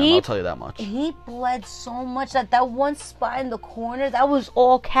feet under him, I'll tell you that much. He bled so much that one spot in the corner, that was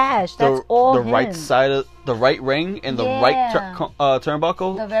all Cash. That's all the him. right side of the right ring and the right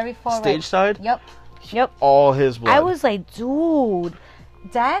turnbuckle, the very far stage right. side. Yep. All his blood. I was like, dude,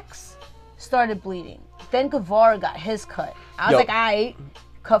 Dax started bleeding. Then Guevara got his cut. I was like, alright,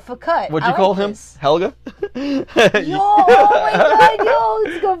 cut for cut. What'd you call him? Helga? Yo, oh my god, yo,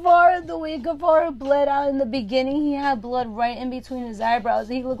 it's Guevara. The way Guevara bled out in the beginning, he had blood right in between his eyebrows.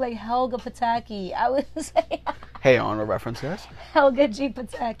 He looked like Helga Pataki. I was like, hey, on a reference, guys. Helga G.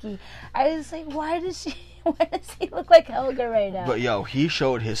 Pataki. I was like, why does he look like Helga right now? But yo, he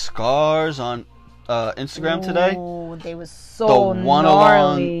showed his scars on Instagram today. Oh, they was so the one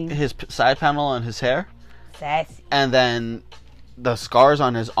gnarly. along his side panel on his hair. Sassy. And then the scars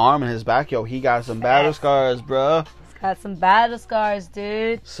on his arm and his back. Yo, he got some battle scars, bro. He's got some battle scars,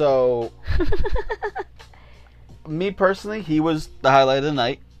 dude. So, me personally, he was the highlight of the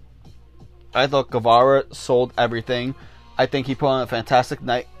night. I thought Guevara sold everything. I think he put on a fantastic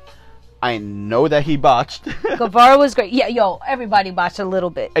night. I know that he botched. Guevara was great. Yeah, yo, everybody botched a little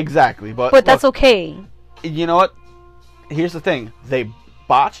bit. Exactly, but that's okay. You know what? Here's the thing. They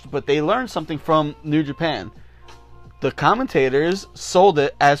botched, but they learned something from New Japan. The commentators sold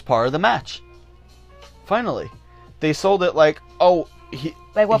it as part of the match. Finally. They sold it like,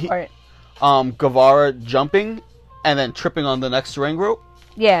 like what part? Guevara jumping and then tripping on the next ring rope.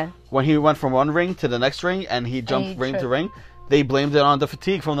 Yeah. When he went from one ring to the next ring and he jumped ring to ring, they blamed it on the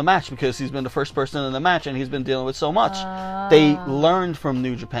fatigue from the match because he's been the first person in the match and he's been dealing with so much. They learned from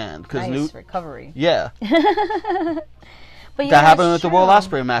New Japan. Nice recovery. Yeah. But that happened with the Will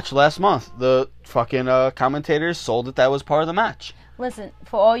Ospreay match last month. The fucking commentators sold it that was part of the match. Listen,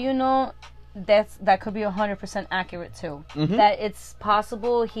 for all you know, that could be 100% accurate too. Mm-hmm. That it's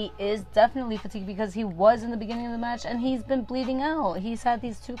possible he is definitely fatigued because he was in the beginning of the match and he's been bleeding out. He's had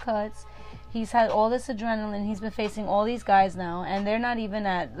these 2 cuts. He's had all this adrenaline. He's been facing all these guys now, and they're not even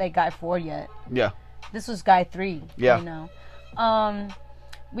at like guy 4 yet. Yeah. This was guy 3. Yeah. You know.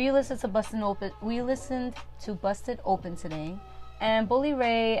 We listened to Busted Open today, and Bully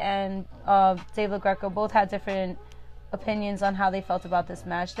Ray and Dave LaGreca both had different opinions on how they felt about this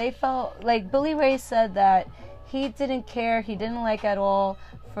match. They felt like Bully Ray said that he didn't care, he didn't like at all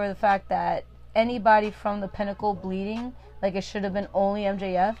for the fact that anybody from the Pinnacle bleeding, like it should have been only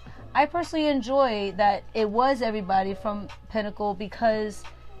MJF. I personally enjoy that it was everybody from Pinnacle because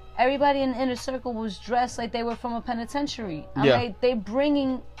everybody in the Inner Circle was dressed like they were from a penitentiary. I'm like, they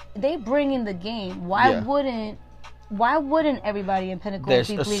bringing the game. Why wouldn't everybody in Pinnacle be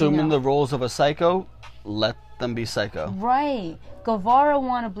bleeding assuming out? the roles of a psycho, let them be psycho. Right. Guevara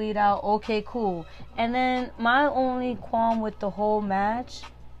want to bleed out. Okay, cool. And then my only qualm with the whole match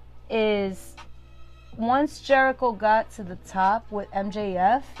is once Jericho got to the top with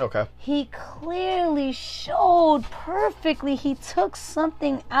MJF, he clearly showed perfectly he took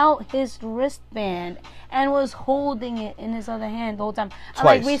something out his wristband and was holding it in his other hand the whole time.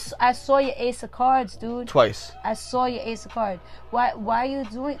 Twice. I'm like, I saw your ace of cards, dude. Twice. I saw your ace of cards. Why are you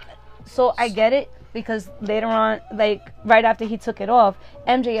doing? So I get it because later on, like right after he took it off,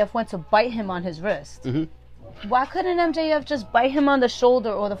 MJF went to bite him on his wrist. Mm-hmm. Why couldn't MJF just bite him on the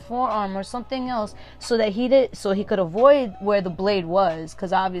shoulder or the forearm or something else so he could avoid where the blade was?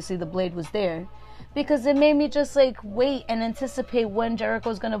 Because obviously the blade was there. Because it made me just like wait and anticipate when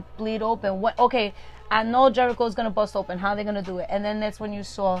Jericho's gonna bleed open. Okay, I know Jericho's gonna bust open. How are they gonna do it? And then that's when you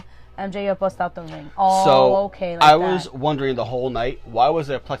saw MJF bust out the ring. Oh, so okay. Like I was wondering the whole night, why was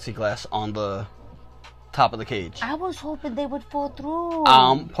there plexiglass on the top of the cage? I was hoping they would fall through.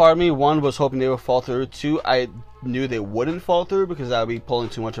 Part of me, 1, was hoping they would fall through. 2, I knew they wouldn't fall through because I would be pulling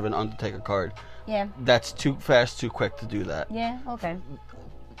too much of an Undertaker card. Yeah. That's too fast, too quick to do that. Yeah, okay.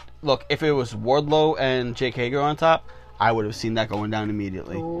 Look, if it was Wardlow and Jake Hager on top, I would have seen that going down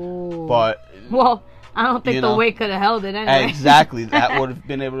immediately. Ooh. But well, I don't think the weight could have held it anyway. Exactly. That would have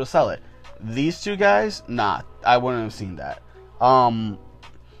been able to sell it. These 2 guys, nah. I wouldn't have seen that.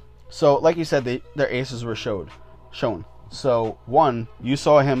 So, like you said, their aces were shown. So, 1, you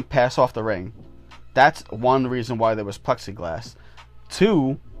saw him pass off the ring. That's one reason why there was plexiglass.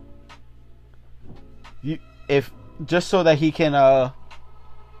 2, if just so that he can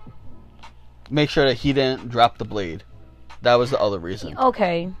make sure that he didn't drop the blade. That was the other reason.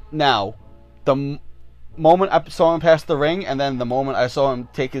 Okay. Now, moment I saw him pass the ring, and then the moment I saw him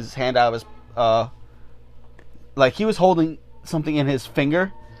take his hand out of his, like he was holding something in his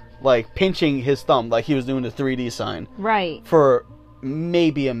finger, like pinching his thumb, like he was doing the 3D sign. Right. For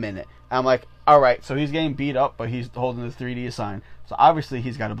maybe a minute. I'm like, all right, so he's getting beat up, but he's holding the 3D sign. So obviously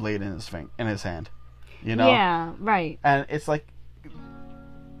he's got a blade in his hand. You know? Yeah, right. And it's like,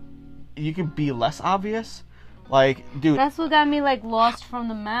 you could be less obvious. Like, dude. That's what got me, like, lost from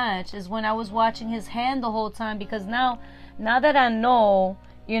the match, is when I was watching his hand the whole time, because now that I know,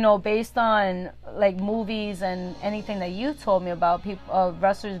 you know, based on, like, movies and anything that you told me about people,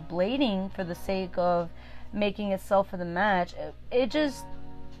 wrestlers blading for the sake of making it sell for the match,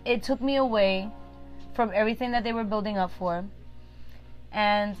 it took me away from everything that they were building up for.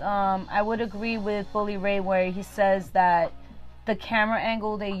 And I would agree with Bully Ray where he says that the camera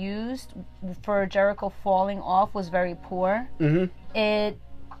angle they used for Jericho falling off was very poor. Mm-hmm. It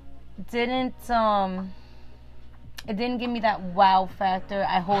didn't give me that wow factor.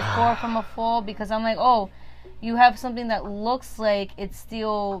 I hold Thor from a fall because I'm like, oh, you have something that looks like it's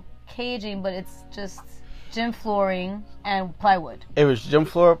steel caging, but it's just gym flooring and plywood. It was gym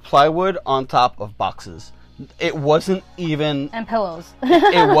floor, plywood on top of boxes. It wasn't even... And pillows.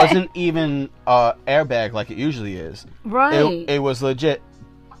 It wasn't even airbag like it usually is. Right. It was legit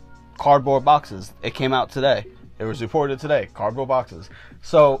cardboard boxes. It came out today. It was reported today. Cardboard boxes.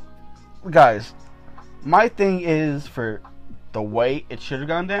 So, guys, my thing is for the way it should have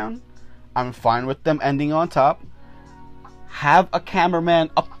gone down, I'm fine with them ending on top. Have a cameraman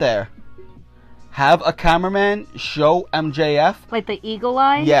up there. Have a cameraman show MJF. Like the eagle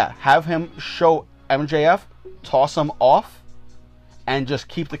eye? Yeah, have him show MJF, toss him off, and just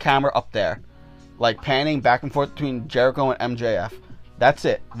keep the camera up there. Like panning back and forth between Jericho and MJF. That's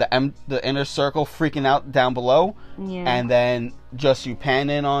it. The inner circle freaking out down below. Yeah. And then just you pan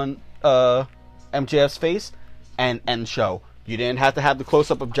in on MJF's face and end show. You didn't have to have the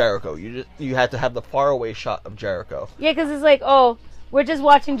close-up of Jericho. You had to have the far-away shot of Jericho. Yeah, because it's like, oh, we're just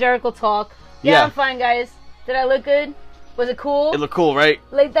watching Jericho talk. Yeah, I'm fine, guys. Did I look good? Was it cool? It looked cool, right?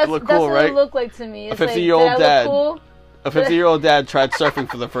 Like that's cool, what right? it looked like to me. It's a 50-year-old dad. Cool? A 50-year-old dad tried surfing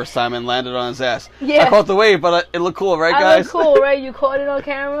for the first time and landed on his ass. Yeah. I caught the wave, but it looked cool, right, guys? I looked cool, right? You caught it on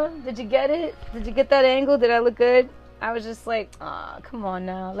camera? Did you get it? Did you get that angle? Did I look good? I was just like, come on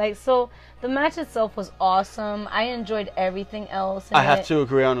now. Like, so the match itself was awesome. I enjoyed everything else. I have to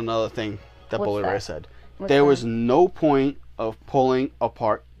agree on another thing that Bully Ray said. There was no point of pulling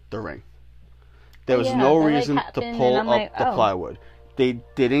apart the ring. There was no reason to pull up the plywood. They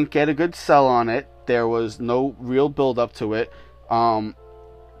didn't get a good sell on it. There was no real build up to it.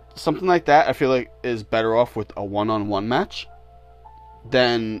 Something like that I feel like is better off with a one-on-one match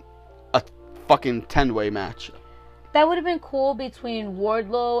than a fucking 10-way match. That would have been cool between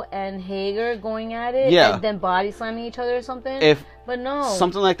Wardlow and Hager going at it, and then body slamming each other or something. But no,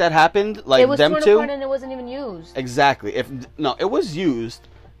 something like that happened, like it was them torn two, apart and it wasn't even used. Exactly. It was used.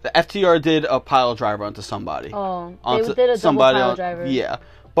 The FTR did a pile driver onto somebody. Oh, they did a double pile driver. Yeah,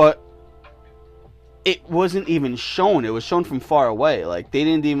 but it wasn't even shown. It was shown from far away. Like they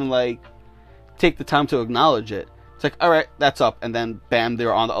didn't even take the time to acknowledge it. It's like, all right, that's up, and then bam, they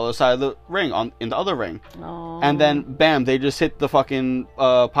were on the other side of the ring, in the other ring, and then bam, they just hit the fucking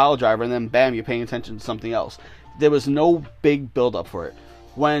pile driver, and then bam, you're paying attention to something else. There was no big build up for it.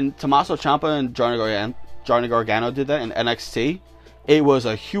 When Tommaso Ciampa and Johnny Gargano did that in NXT, it was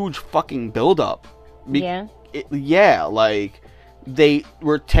a huge fucking build up. Yeah, like they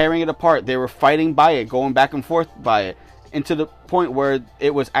were tearing it apart. They were fighting by it, going back and forth by it, and to the point where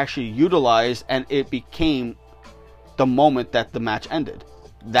it was actually utilized, and it became the moment that the match ended.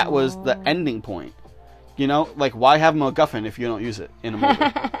 That was the ending point. You know, like why have a MacGuffin if you don't use it in a movie?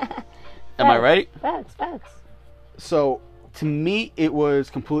 Am I right? Facts. So to me, it was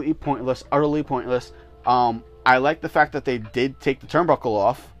completely pointless, utterly pointless. I like the fact that they did take the turnbuckle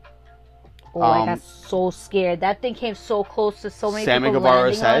off. Oh, I got so scared. That thing came so close to so many Sammy people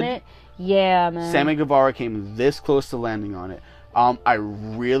Guevara's landing head. on it. Yeah, man. Sammy Guevara came this close to landing on it. I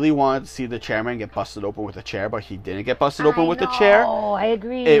really wanted to see the chairman get busted open with a chair, but he didn't get busted open with the chair. Oh, I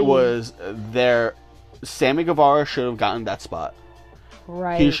agree. It was there. Sammy Guevara should have gotten that spot.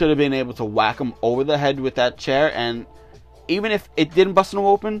 Right. He should have been able to whack him over the head with that chair, and even if it didn't bust him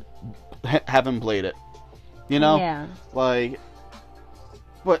open, have him blade it. You know? Yeah.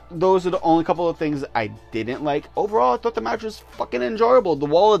 But those are the only couple of things that I didn't like. Overall, I thought the match was fucking enjoyable. The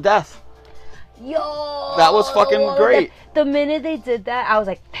Wall of Death. Yo! That was fucking great. The minute they did that, I was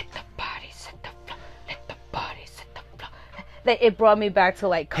like, let the bodies hit the floor. Let the bodies hit the floor. It brought me back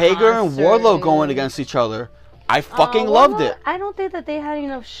to Hager and Wardlow going against each other. I fucking loved it. I don't think that they had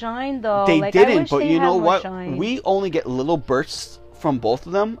enough shine though. They like, didn't, I wish but they you had know more what? shine. We only get little bursts from both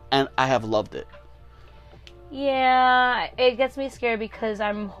of them, and I have loved it. Yeah, it gets me scared because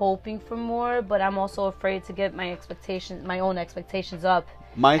I'm hoping for more, but I'm also afraid to get my own expectations up,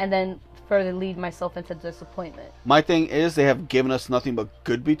 and then further lead myself into disappointment. My thing is, they have given us nothing but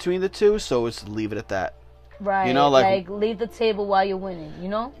good between the two, so it's leave it at that. Right. You know, like leave the table while you're winning, you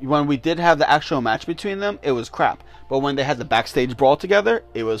know? When we did have the actual match between them, it was crap. But when they had the backstage brawl together,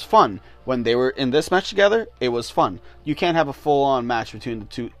 it was fun. When they were in this match together, it was fun. You can't have a full-on match between the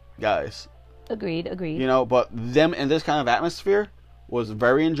two guys. Agreed. You know, but them in this kind of atmosphere was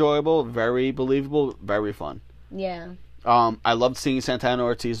very enjoyable, very believable, very fun. Yeah. I loved seeing Santana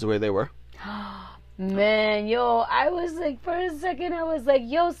Ortiz the way they were. Man, yo, I was like, for a second, I was like,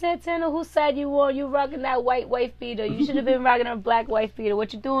 yo, Santana, whose side you on? You rocking that white wife beater. You should have been rocking a black wife beater.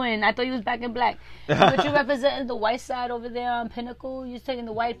 What you doing? I thought you was back in black. But you representing the white side over there on Pinnacle. You was taking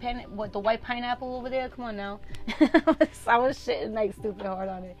the white pineapple over there. Come on now. I was shitting like stupid hard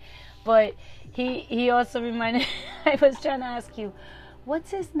on it. But he also reminded, I was trying to ask you,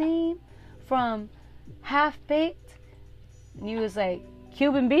 what's his name from Half Baked? And he was like,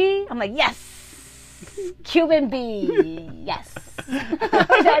 Cuban B? I'm like, yes! Cuban B, yes.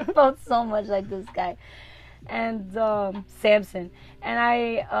 I felt so much like this guy. And Samson. And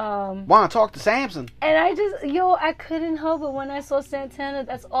I want to talk to Samson. And I couldn't help it when I saw Santana.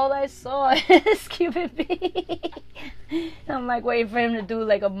 That's all I saw is Cuban B. I'm like waiting for him to do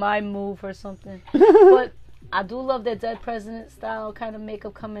like a mime move or something. But I do love that Dead President style kind of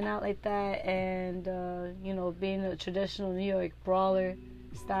makeup coming out like that, and being a traditional New York brawler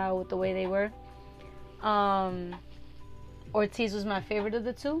style with the way they were. Ortiz was my favorite of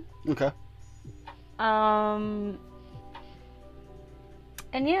the two. Okay. And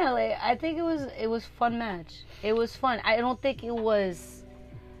yeah, like I think it was fun match. It was fun. I don't think it was.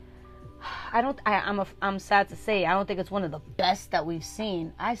 I'm sad to say I don't think it's one of the best that we've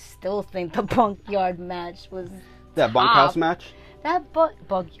seen. I still think the Bunkyard match was that bunkhouse match. That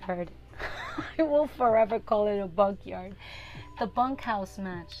Bunkyard. I will forever call it a Bunkyard. The bunkhouse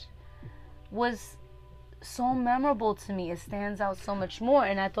match was so memorable to me. It stands out so much more,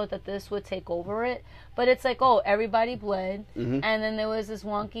 and I thought that this would take over it. But it's like, everybody bled, and then there was this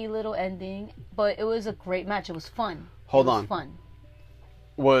wonky little ending. But it was a great match. It was fun. Hold on. Fun.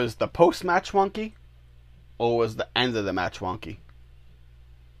 Was the post-match wonky, or was the end of the match wonky?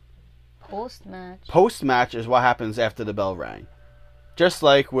 Post-match. Post-match is what happens after the bell rang. Just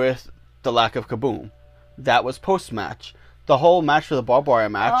like with the lack of Kaboom. That was post-match. The whole match for the barbed wire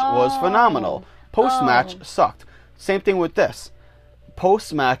match was phenomenal. Post-match sucked. Same thing with this.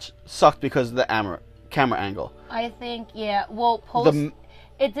 Post-match sucked because of the camera angle. I think, yeah. Well,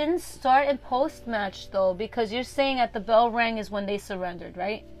 it didn't start in post-match, though, because you're saying at the bell rang is when they surrendered,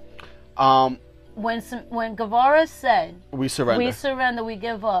 right? When Guevara said, we surrender, we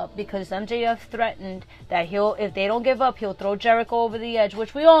give up, because MJF threatened that if they don't give up, he'll throw Jericho over the edge,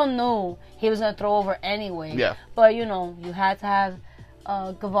 which we all knew he was going to throw over anyway. Yeah. But, you had to have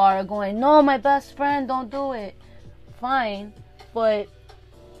Guevara going, no, my best friend, don't do it. Fine, but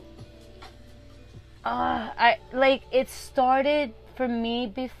it started for me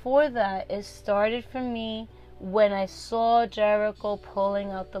before that. It started for me when I saw Jericho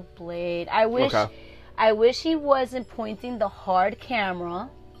pulling out the blade. I wish he wasn't pointing the hard camera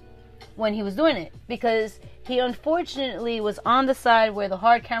when he was doing it, because he unfortunately was on the side where the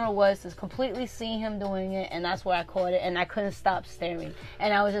hard camera was to completely see him doing it, and that's where I caught it, and I couldn't stop staring.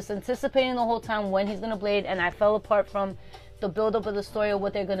 And I was just anticipating the whole time when he's going to blade, and I fell apart from the build-up of the story of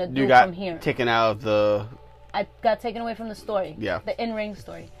what they're going to do from here. Taken out of the... I got taken away from the story. Yeah. The in-ring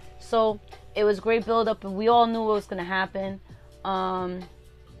story. So, it was great build-up, and we all knew what was going to happen.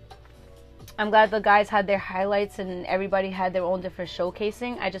 I'm glad the guys had their highlights and everybody had their own different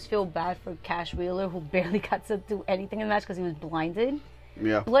showcasing. I just feel bad for Cash Wheeler, who barely got to do anything in the match because he was blinded.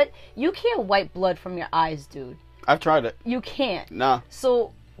 Yeah. You can't wipe blood from your eyes, dude. I've tried it. You can't. Nah.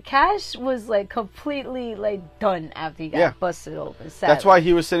 So Cash was completely done after he got busted open. Sadly. That's why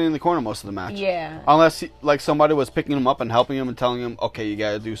he was sitting in the corner most of the match. Yeah. Unless somebody was picking him up and helping him and telling him, okay, you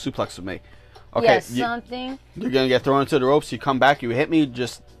gotta do suplex with me. Okay. Yeah, something. You're gonna get thrown into the ropes. You come back. You hit me.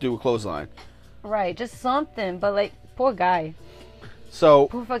 Just do a clothesline. Right, just something, but poor guy. So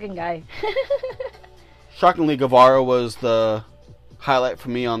poor fucking guy. Shockingly, Guevara was the highlight for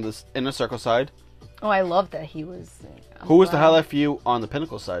me on this Inner Circle side. Oh, I love that he was. Who was the highlight for you on the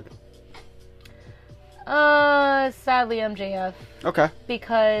Pinnacle side? Sadly MJF. Okay.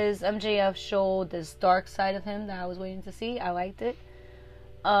 Because MJF showed this dark side of him that I was waiting to see. I liked it.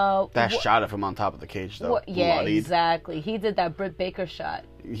 That shot of him on top of the cage, though. Yeah, bloodied. exactly. He did that Britt Baker shot.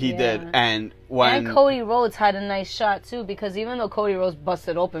 He did, and when Cody Rhodes had a nice shot too, because even though Cody Rhodes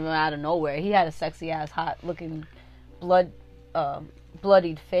busted open out of nowhere, he had a sexy ass, hot looking,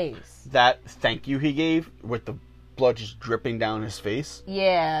 bloodied face. that thank you he gave with the blood just dripping down his face.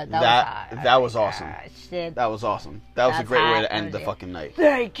 Yeah, That was awesome. Shit. That was awesome. That was a That's great way hot to end the energy. fucking night.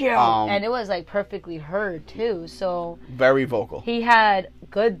 Thank you. And it was like perfectly heard too. So Very vocal. he had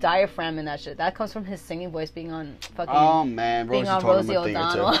good diaphragm in that shit. That comes from his singing voice being on fucking Oh man, being Rosie on told him Rosie a thing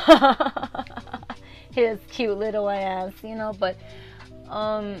or two. O'Donnell. His cute little ass, you know. But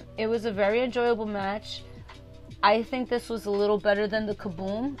it was a very enjoyable match. I think this was a little better than the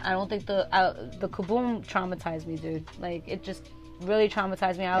Kaboom. I don't think the Kaboom traumatized me, dude. Like, it just really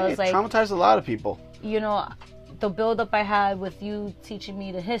traumatized me. I was like, traumatized a lot of people. you know, the build-up I had with you teaching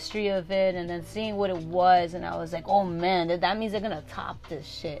me the history of it and then seeing what it was, and I was like, oh man, that means they're gonna top this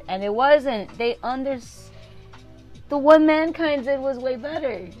shit. And it wasn't. The what Mankind did was way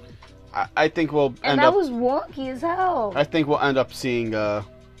better. I think we'll And end that up. was wonky as hell. I think we'll end up seeing a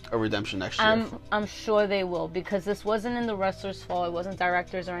redemption next year. I'm sure they will, because this wasn't in the wrestler's fault. It wasn't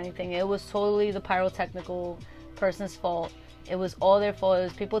directors or anything. It was totally the pyrotechnical person's fault. It was all their fault. It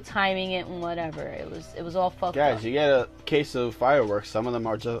was people timing it and whatever. It was all fucked up. Guys, you get a case of fireworks. Some of them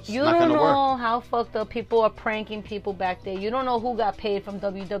are just You not don't going to work. know how fucked up people are pranking people back there. You don't know who got paid from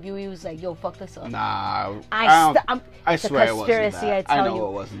WWE who's like, yo, fuck this up. Nah, I I swear it wasn't conspiracy, that. I tell know you.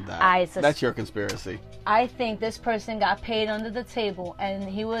 it wasn't that. That's your conspiracy. I think this person got paid under the table and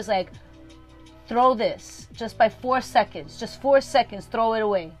he was like, throw this just by 4 seconds. Just 4 seconds, throw it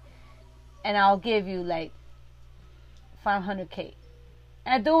away. And I'll give you like $500K.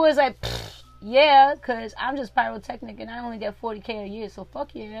 And the dude was like, yeah, because I'm just pyrotechnic and I only get $40K a year, so fuck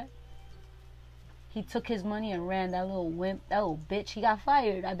yeah. He took his money and ran. That little wimp, that little bitch. He got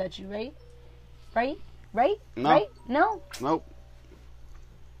fired, I bet you, right? Right? No. Right? No? Nope.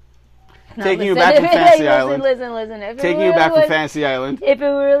 No, Taking you listen, back from Fantasy Island. Listen. If it Taking you really back was- from Fantasy Island. If it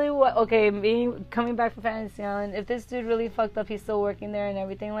really was, okay, me coming back from Fantasy Island, if this dude really fucked up, he's still working there and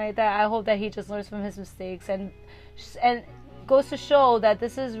everything like that, I hope that he just learns from his mistakes and goes to show that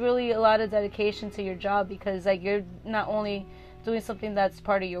this is really a lot of dedication to your job, because like you're not only doing something that's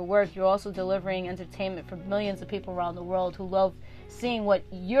part of your work, you're also delivering entertainment for millions of people around the world who love seeing what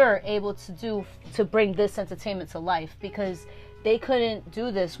you're able to do to bring this entertainment to life, because they couldn't do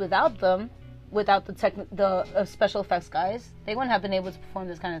this without them, without the special effects guys. They wouldn't have been able to perform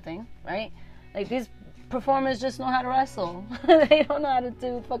this kind of thing, right? Like, these performers just know how to wrestle. They don't know how to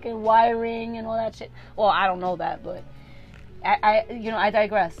do fucking wiring and all that shit. Well, I don't know that, but I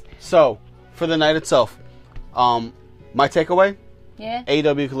digress. So, for the night itself, my takeaway, Yeah?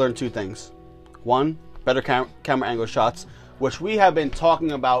 AEW could learn two things. One, better camera angle shots, which we have been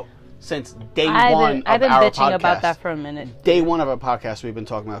talking about since day one I've of been our bitching podcast. about that for a minute. Day one of our podcast, we've been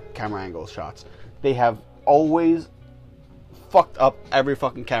talking about camera angle shots. They have always fucked up every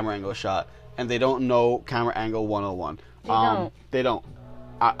fucking camera angle shot, and they don't know camera angle 101. They don't.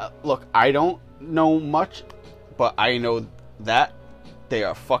 Look, I don't know much, but I know that they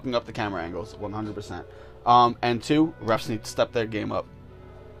are fucking up the camera angles 100%. And two, refs need to step their game up.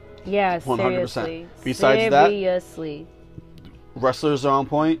 Yeah, 100%. seriously. Besides that, seriously. wrestlers are on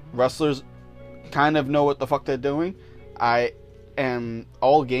point. Wrestlers kind of know what the fuck they're doing. I am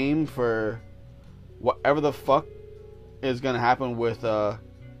all game for whatever the fuck is going to happen with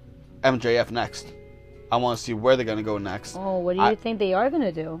MJF next. I want to see where they're going to go next. Oh, what do you think they are going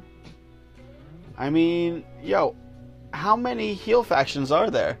to do? I mean, yo, how many heel factions are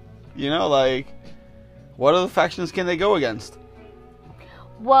there? You know, like, what other factions can they go against?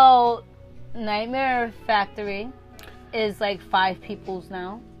 Well, Nightmare Factory is like 5 peoples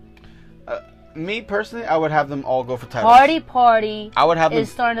now. Me personally, I would have them all go for titles. Party I would have them.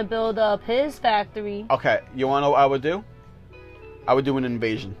 is starting to build up his factory. Okay, you want to know what I would do? I would do an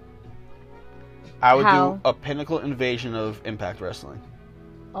invasion. I would How? do a pinnacle invasion of Impact Wrestling.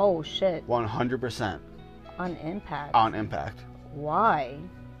 Oh shit! 100% On Impact. on Impact. Why?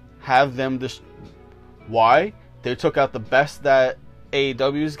 Have them just. Why? They took out the best that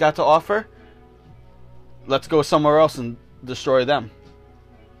AEW's got to offer. Let's go somewhere else and destroy them.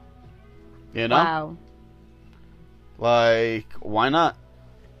 You know? Wow. Like, why not?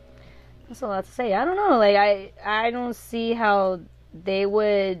 That's a lot to say. I don't know. Like, I don't see how they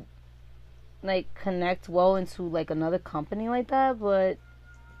would like connect well into like another company like that. But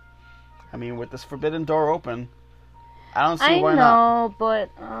I mean, with this forbidden door open, I don't see I why not. know. But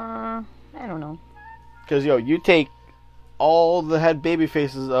I don't know. Because, yo, you take all the head baby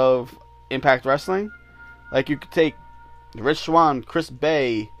faces of Impact Wrestling, like you could take Rich Swann, Chris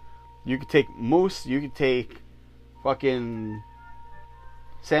Bay. You could take Moose. You could take fucking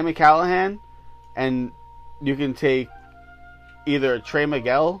Sami Callihan, and you can take either Trey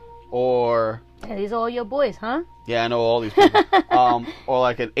Miguel or Yeah, these are all your boys, huh? yeah, I know all these people. Or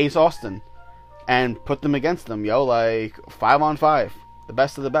like an Ace Austin, and put them against them, yo. Like 5-on-5, the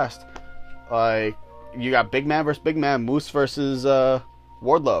best of the best. Like you got big man versus big man, Moose versus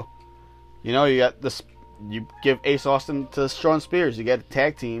Wardlow. You know, you got this. You give Ace Austin to Shawn Spears. You get a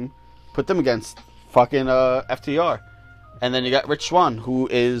tag team, put them against fucking FTR, and then you got Rich Swann, who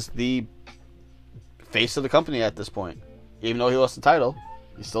is the face of the company at this point. Even though he lost the title,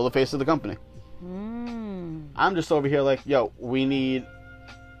 he's still the face of the company. I'm just over here like, yo, we need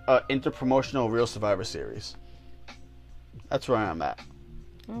an interpromotional Real Survivor Series. That's where I'm at.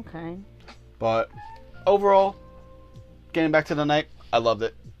 Okay. But overall, getting back to the night, I loved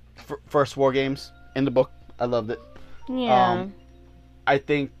it. First War Games in the book, I loved it. Yeah. I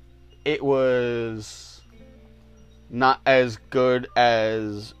think it was not as good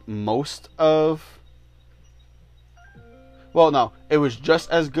as most of... Well, no. It was just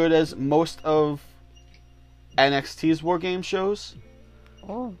as good as most of NXT's War Game shows.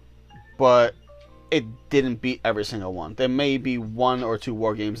 Oh. But it didn't beat every single one. There may be one or two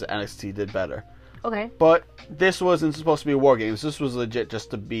War Games that NXT did better. Okay. But this wasn't supposed to be War Games. This was legit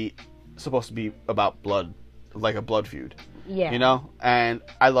just supposed to be about blood. Like a blood feud. Yeah. You know? And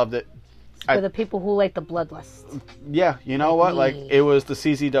I loved it. For the people who like the bloodlust. Yeah, you know what? Like, it was the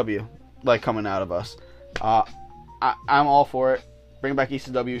CZW, like, coming out of us. I'm all for it. Bring back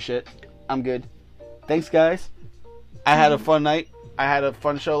ECW shit. I'm good. Thanks, guys. I had a fun night. I had a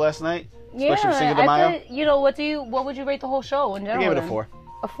fun show last night. Especially with Cinco de Mayo. You know, what would you rate the whole show in general? I gave it a 4.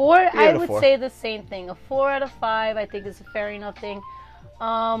 A 4? I would 4. say the same thing. A 4 out of 5, I think, is a fair enough thing.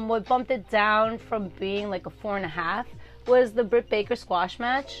 What bumped it down from being like a 4.5 was the Britt Baker squash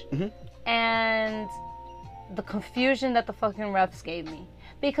match. Mm-hmm. And the confusion that the fucking refs gave me.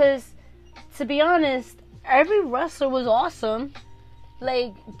 Because, to be honest, every wrestler was awesome.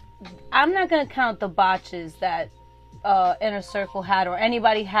 Like, I'm not going to count the botches that Inner Circle had or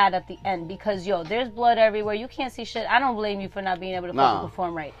anybody had at the end. Because, yo, there's blood everywhere. You can't see shit. I don't blame you for not being able to fucking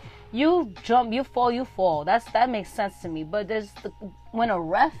perform right. You jump, you fall. That makes sense to me. But when a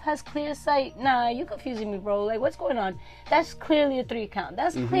ref has clear sight, nah, you confusing me, bro. Like, what's going on? That's clearly a 3 count.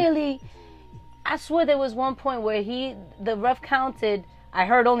 That's clearly... I swear there was one point where the ref counted, I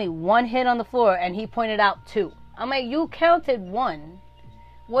heard only 1 hit on the floor, and he pointed out 2. I'm like, you counted 1.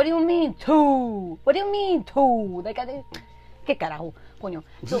 What do you mean 2? What do you mean 2? Like, ¿qué carajo, coño?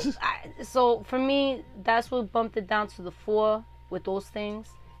 So for me, that's what bumped it down to the 4 with those things.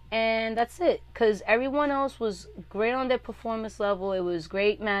 And that's it. Because everyone else was great on their performance level. It was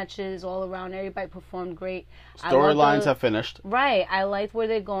great matches all around. Everybody performed great. Storylines have finished. Right. I liked where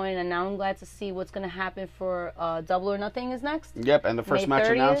they're going. And now I'm glad to see what's going to happen for Double or Nothing is next. Yep. And the first May match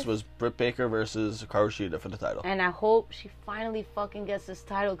 30th. announced was Britt Baker versus Hikaru Shida for the title. And I hope she finally fucking gets this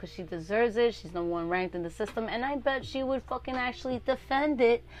title because she deserves it. She's number 1 ranked in the system. And I bet she would fucking actually defend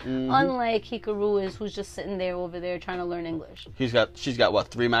it. Unlike Hikaru is, who's just sitting there over there trying to learn English. She's got what,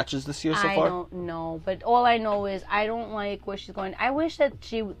 3 matches this year so far? I don't know, but all I know is I don't like where she's going. I wish that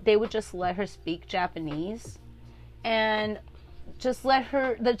they would just let her speak Japanese and just let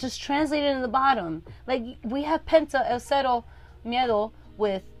her just translate it in the bottom. Like, we have Penta El Cero Miedo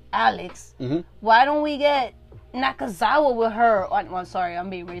with Alex. Why don't we get Nakazawa with her? Oh, I'm sorry, I'm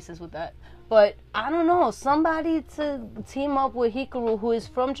being racist with that. But, I don't know, somebody to team up with Hikaru, who is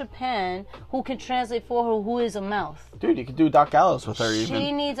from Japan, who can translate for her, who is a mouth. Dude, you could do Doc Gallows with her even.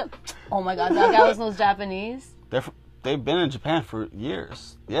 She needs a... Oh my god, Doc Gallows knows Japanese? They've been in Japan for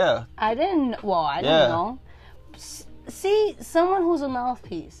years. Yeah. I didn't know. See, someone who's a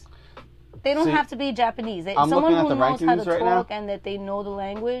mouthpiece. They don't have to be Japanese. Someone who knows how to talk and that they know the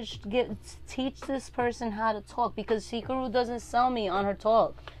language, teach this person how to talk, because Hikaru doesn't sell me on her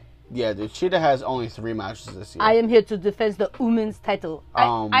talk. Yeah, dude. Shida has only 3 matches this year. I am here to defend the women's title.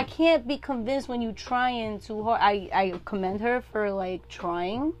 I can't be convinced when you trying too hard. I commend her for, like,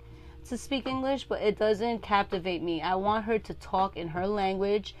 trying to speak English, but it doesn't captivate me. I want her to talk in her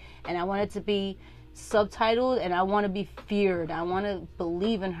language, and I want it to be subtitled, and I want to be feared. I want to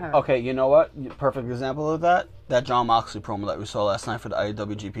believe in her. Okay, you know what? Perfect example of that John Moxley promo that we saw last night for the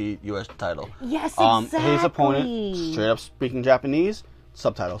IWGP US title. Yes, exactly. His opponent, straight up speaking Japanese,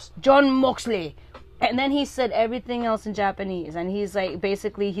 subtitles. John Moxley. And then he said everything else in Japanese. And he's like,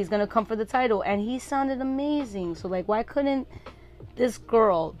 basically, he's going to come for the title. And he sounded amazing. So, like, why couldn't this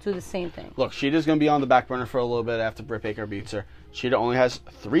girl do the same thing? Look, Shida's going to be on the back burner for a little bit after Britt Baker beats her. Shida only has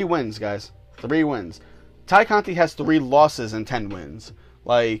 3 wins, guys. 3 wins. Ty Conti has 3 losses and 10 wins.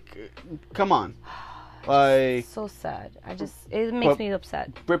 Like, come on. Like, so sad. It makes me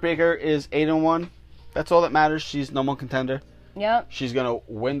upset. Britt Baker is 8-1. That's all that matters. She's number 1 contender. Yep. She's gonna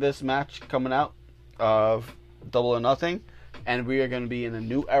win this match coming out of Double or Nothing, and we are gonna be in a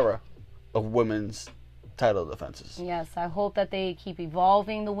new era of women's title defenses. Yes, I hope that they keep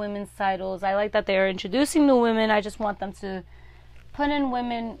evolving the women's titles. I like that they're introducing the women. I just want them to put in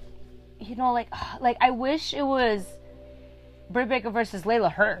women, you know, like I wish it was Britt Baker versus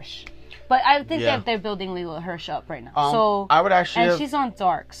Layla Hirsch. But I think that they're building Layla Hirsch up right now. So I would actually, and she's on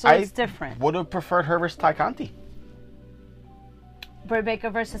Dark, so it's different. Would have preferred her versus Ty Conti. Britt Baker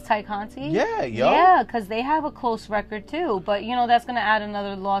versus Ty Conti? Yeah, Yeah, because they have a close record too. But you know that's gonna add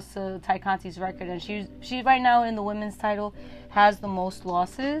another loss to Ty Conti's record, and she right now in the women's title has the most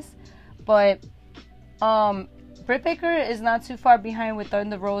losses. But Britt Baker is not too far behind with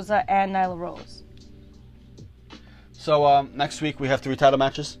Thunder Rosa and Nyla Rose. So next week we have 3 title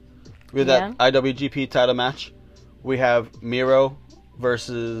matches. We have that IWGP title match. We have Miro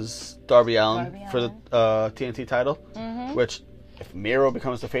versus Darby Allin for the TNT title. Mm-hmm. Which, if Miro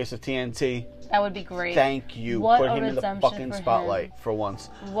becomes the face of TNT, that would be great. Thank you. Put him in the fucking spotlight for once.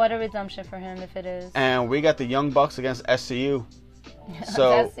 What a redemption for him if it is. And we got the Young Bucks against SCU.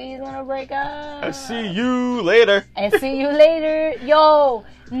 So SCU's gonna break up. I see you later. I see you later. Yo,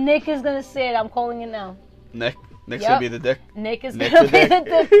 Nick is gonna say it. I'm calling it now. Nick's gonna be the dick. Nick is gonna be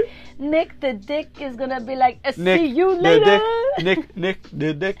the dick. Nick the dick is gonna be like, see you later. Nick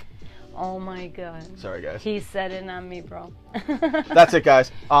the dick. Oh my god. Sorry guys. He said it, not me, bro. That's it,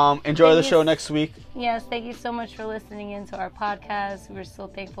 guys. Enjoy the show next week. Yes, thank you so much for listening into our podcast. We're so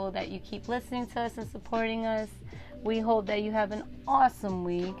thankful that you keep listening to us and supporting us. We hope that you have an awesome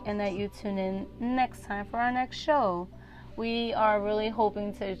week and that you tune in next time for our next show. We are really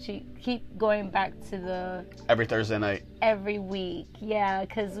hoping to keep going back to the every Thursday night. Every week. Yeah,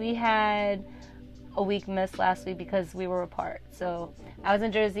 because we had a week missed last week because we were apart. So I was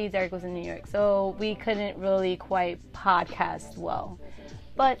in Jersey, Derek was in New York. So we couldn't really quite podcast well.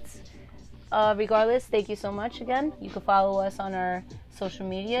 But regardless, thank you so much again. You can follow us on our social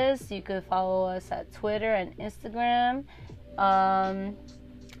medias. You could follow us at Twitter and Instagram.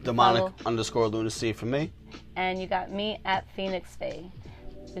 Demonic_lunacy for me. And you got me at Phoenix Faye.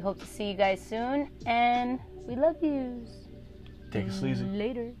 We hope to see you guys soon, and we love yous. Take it sleazy.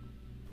 Later.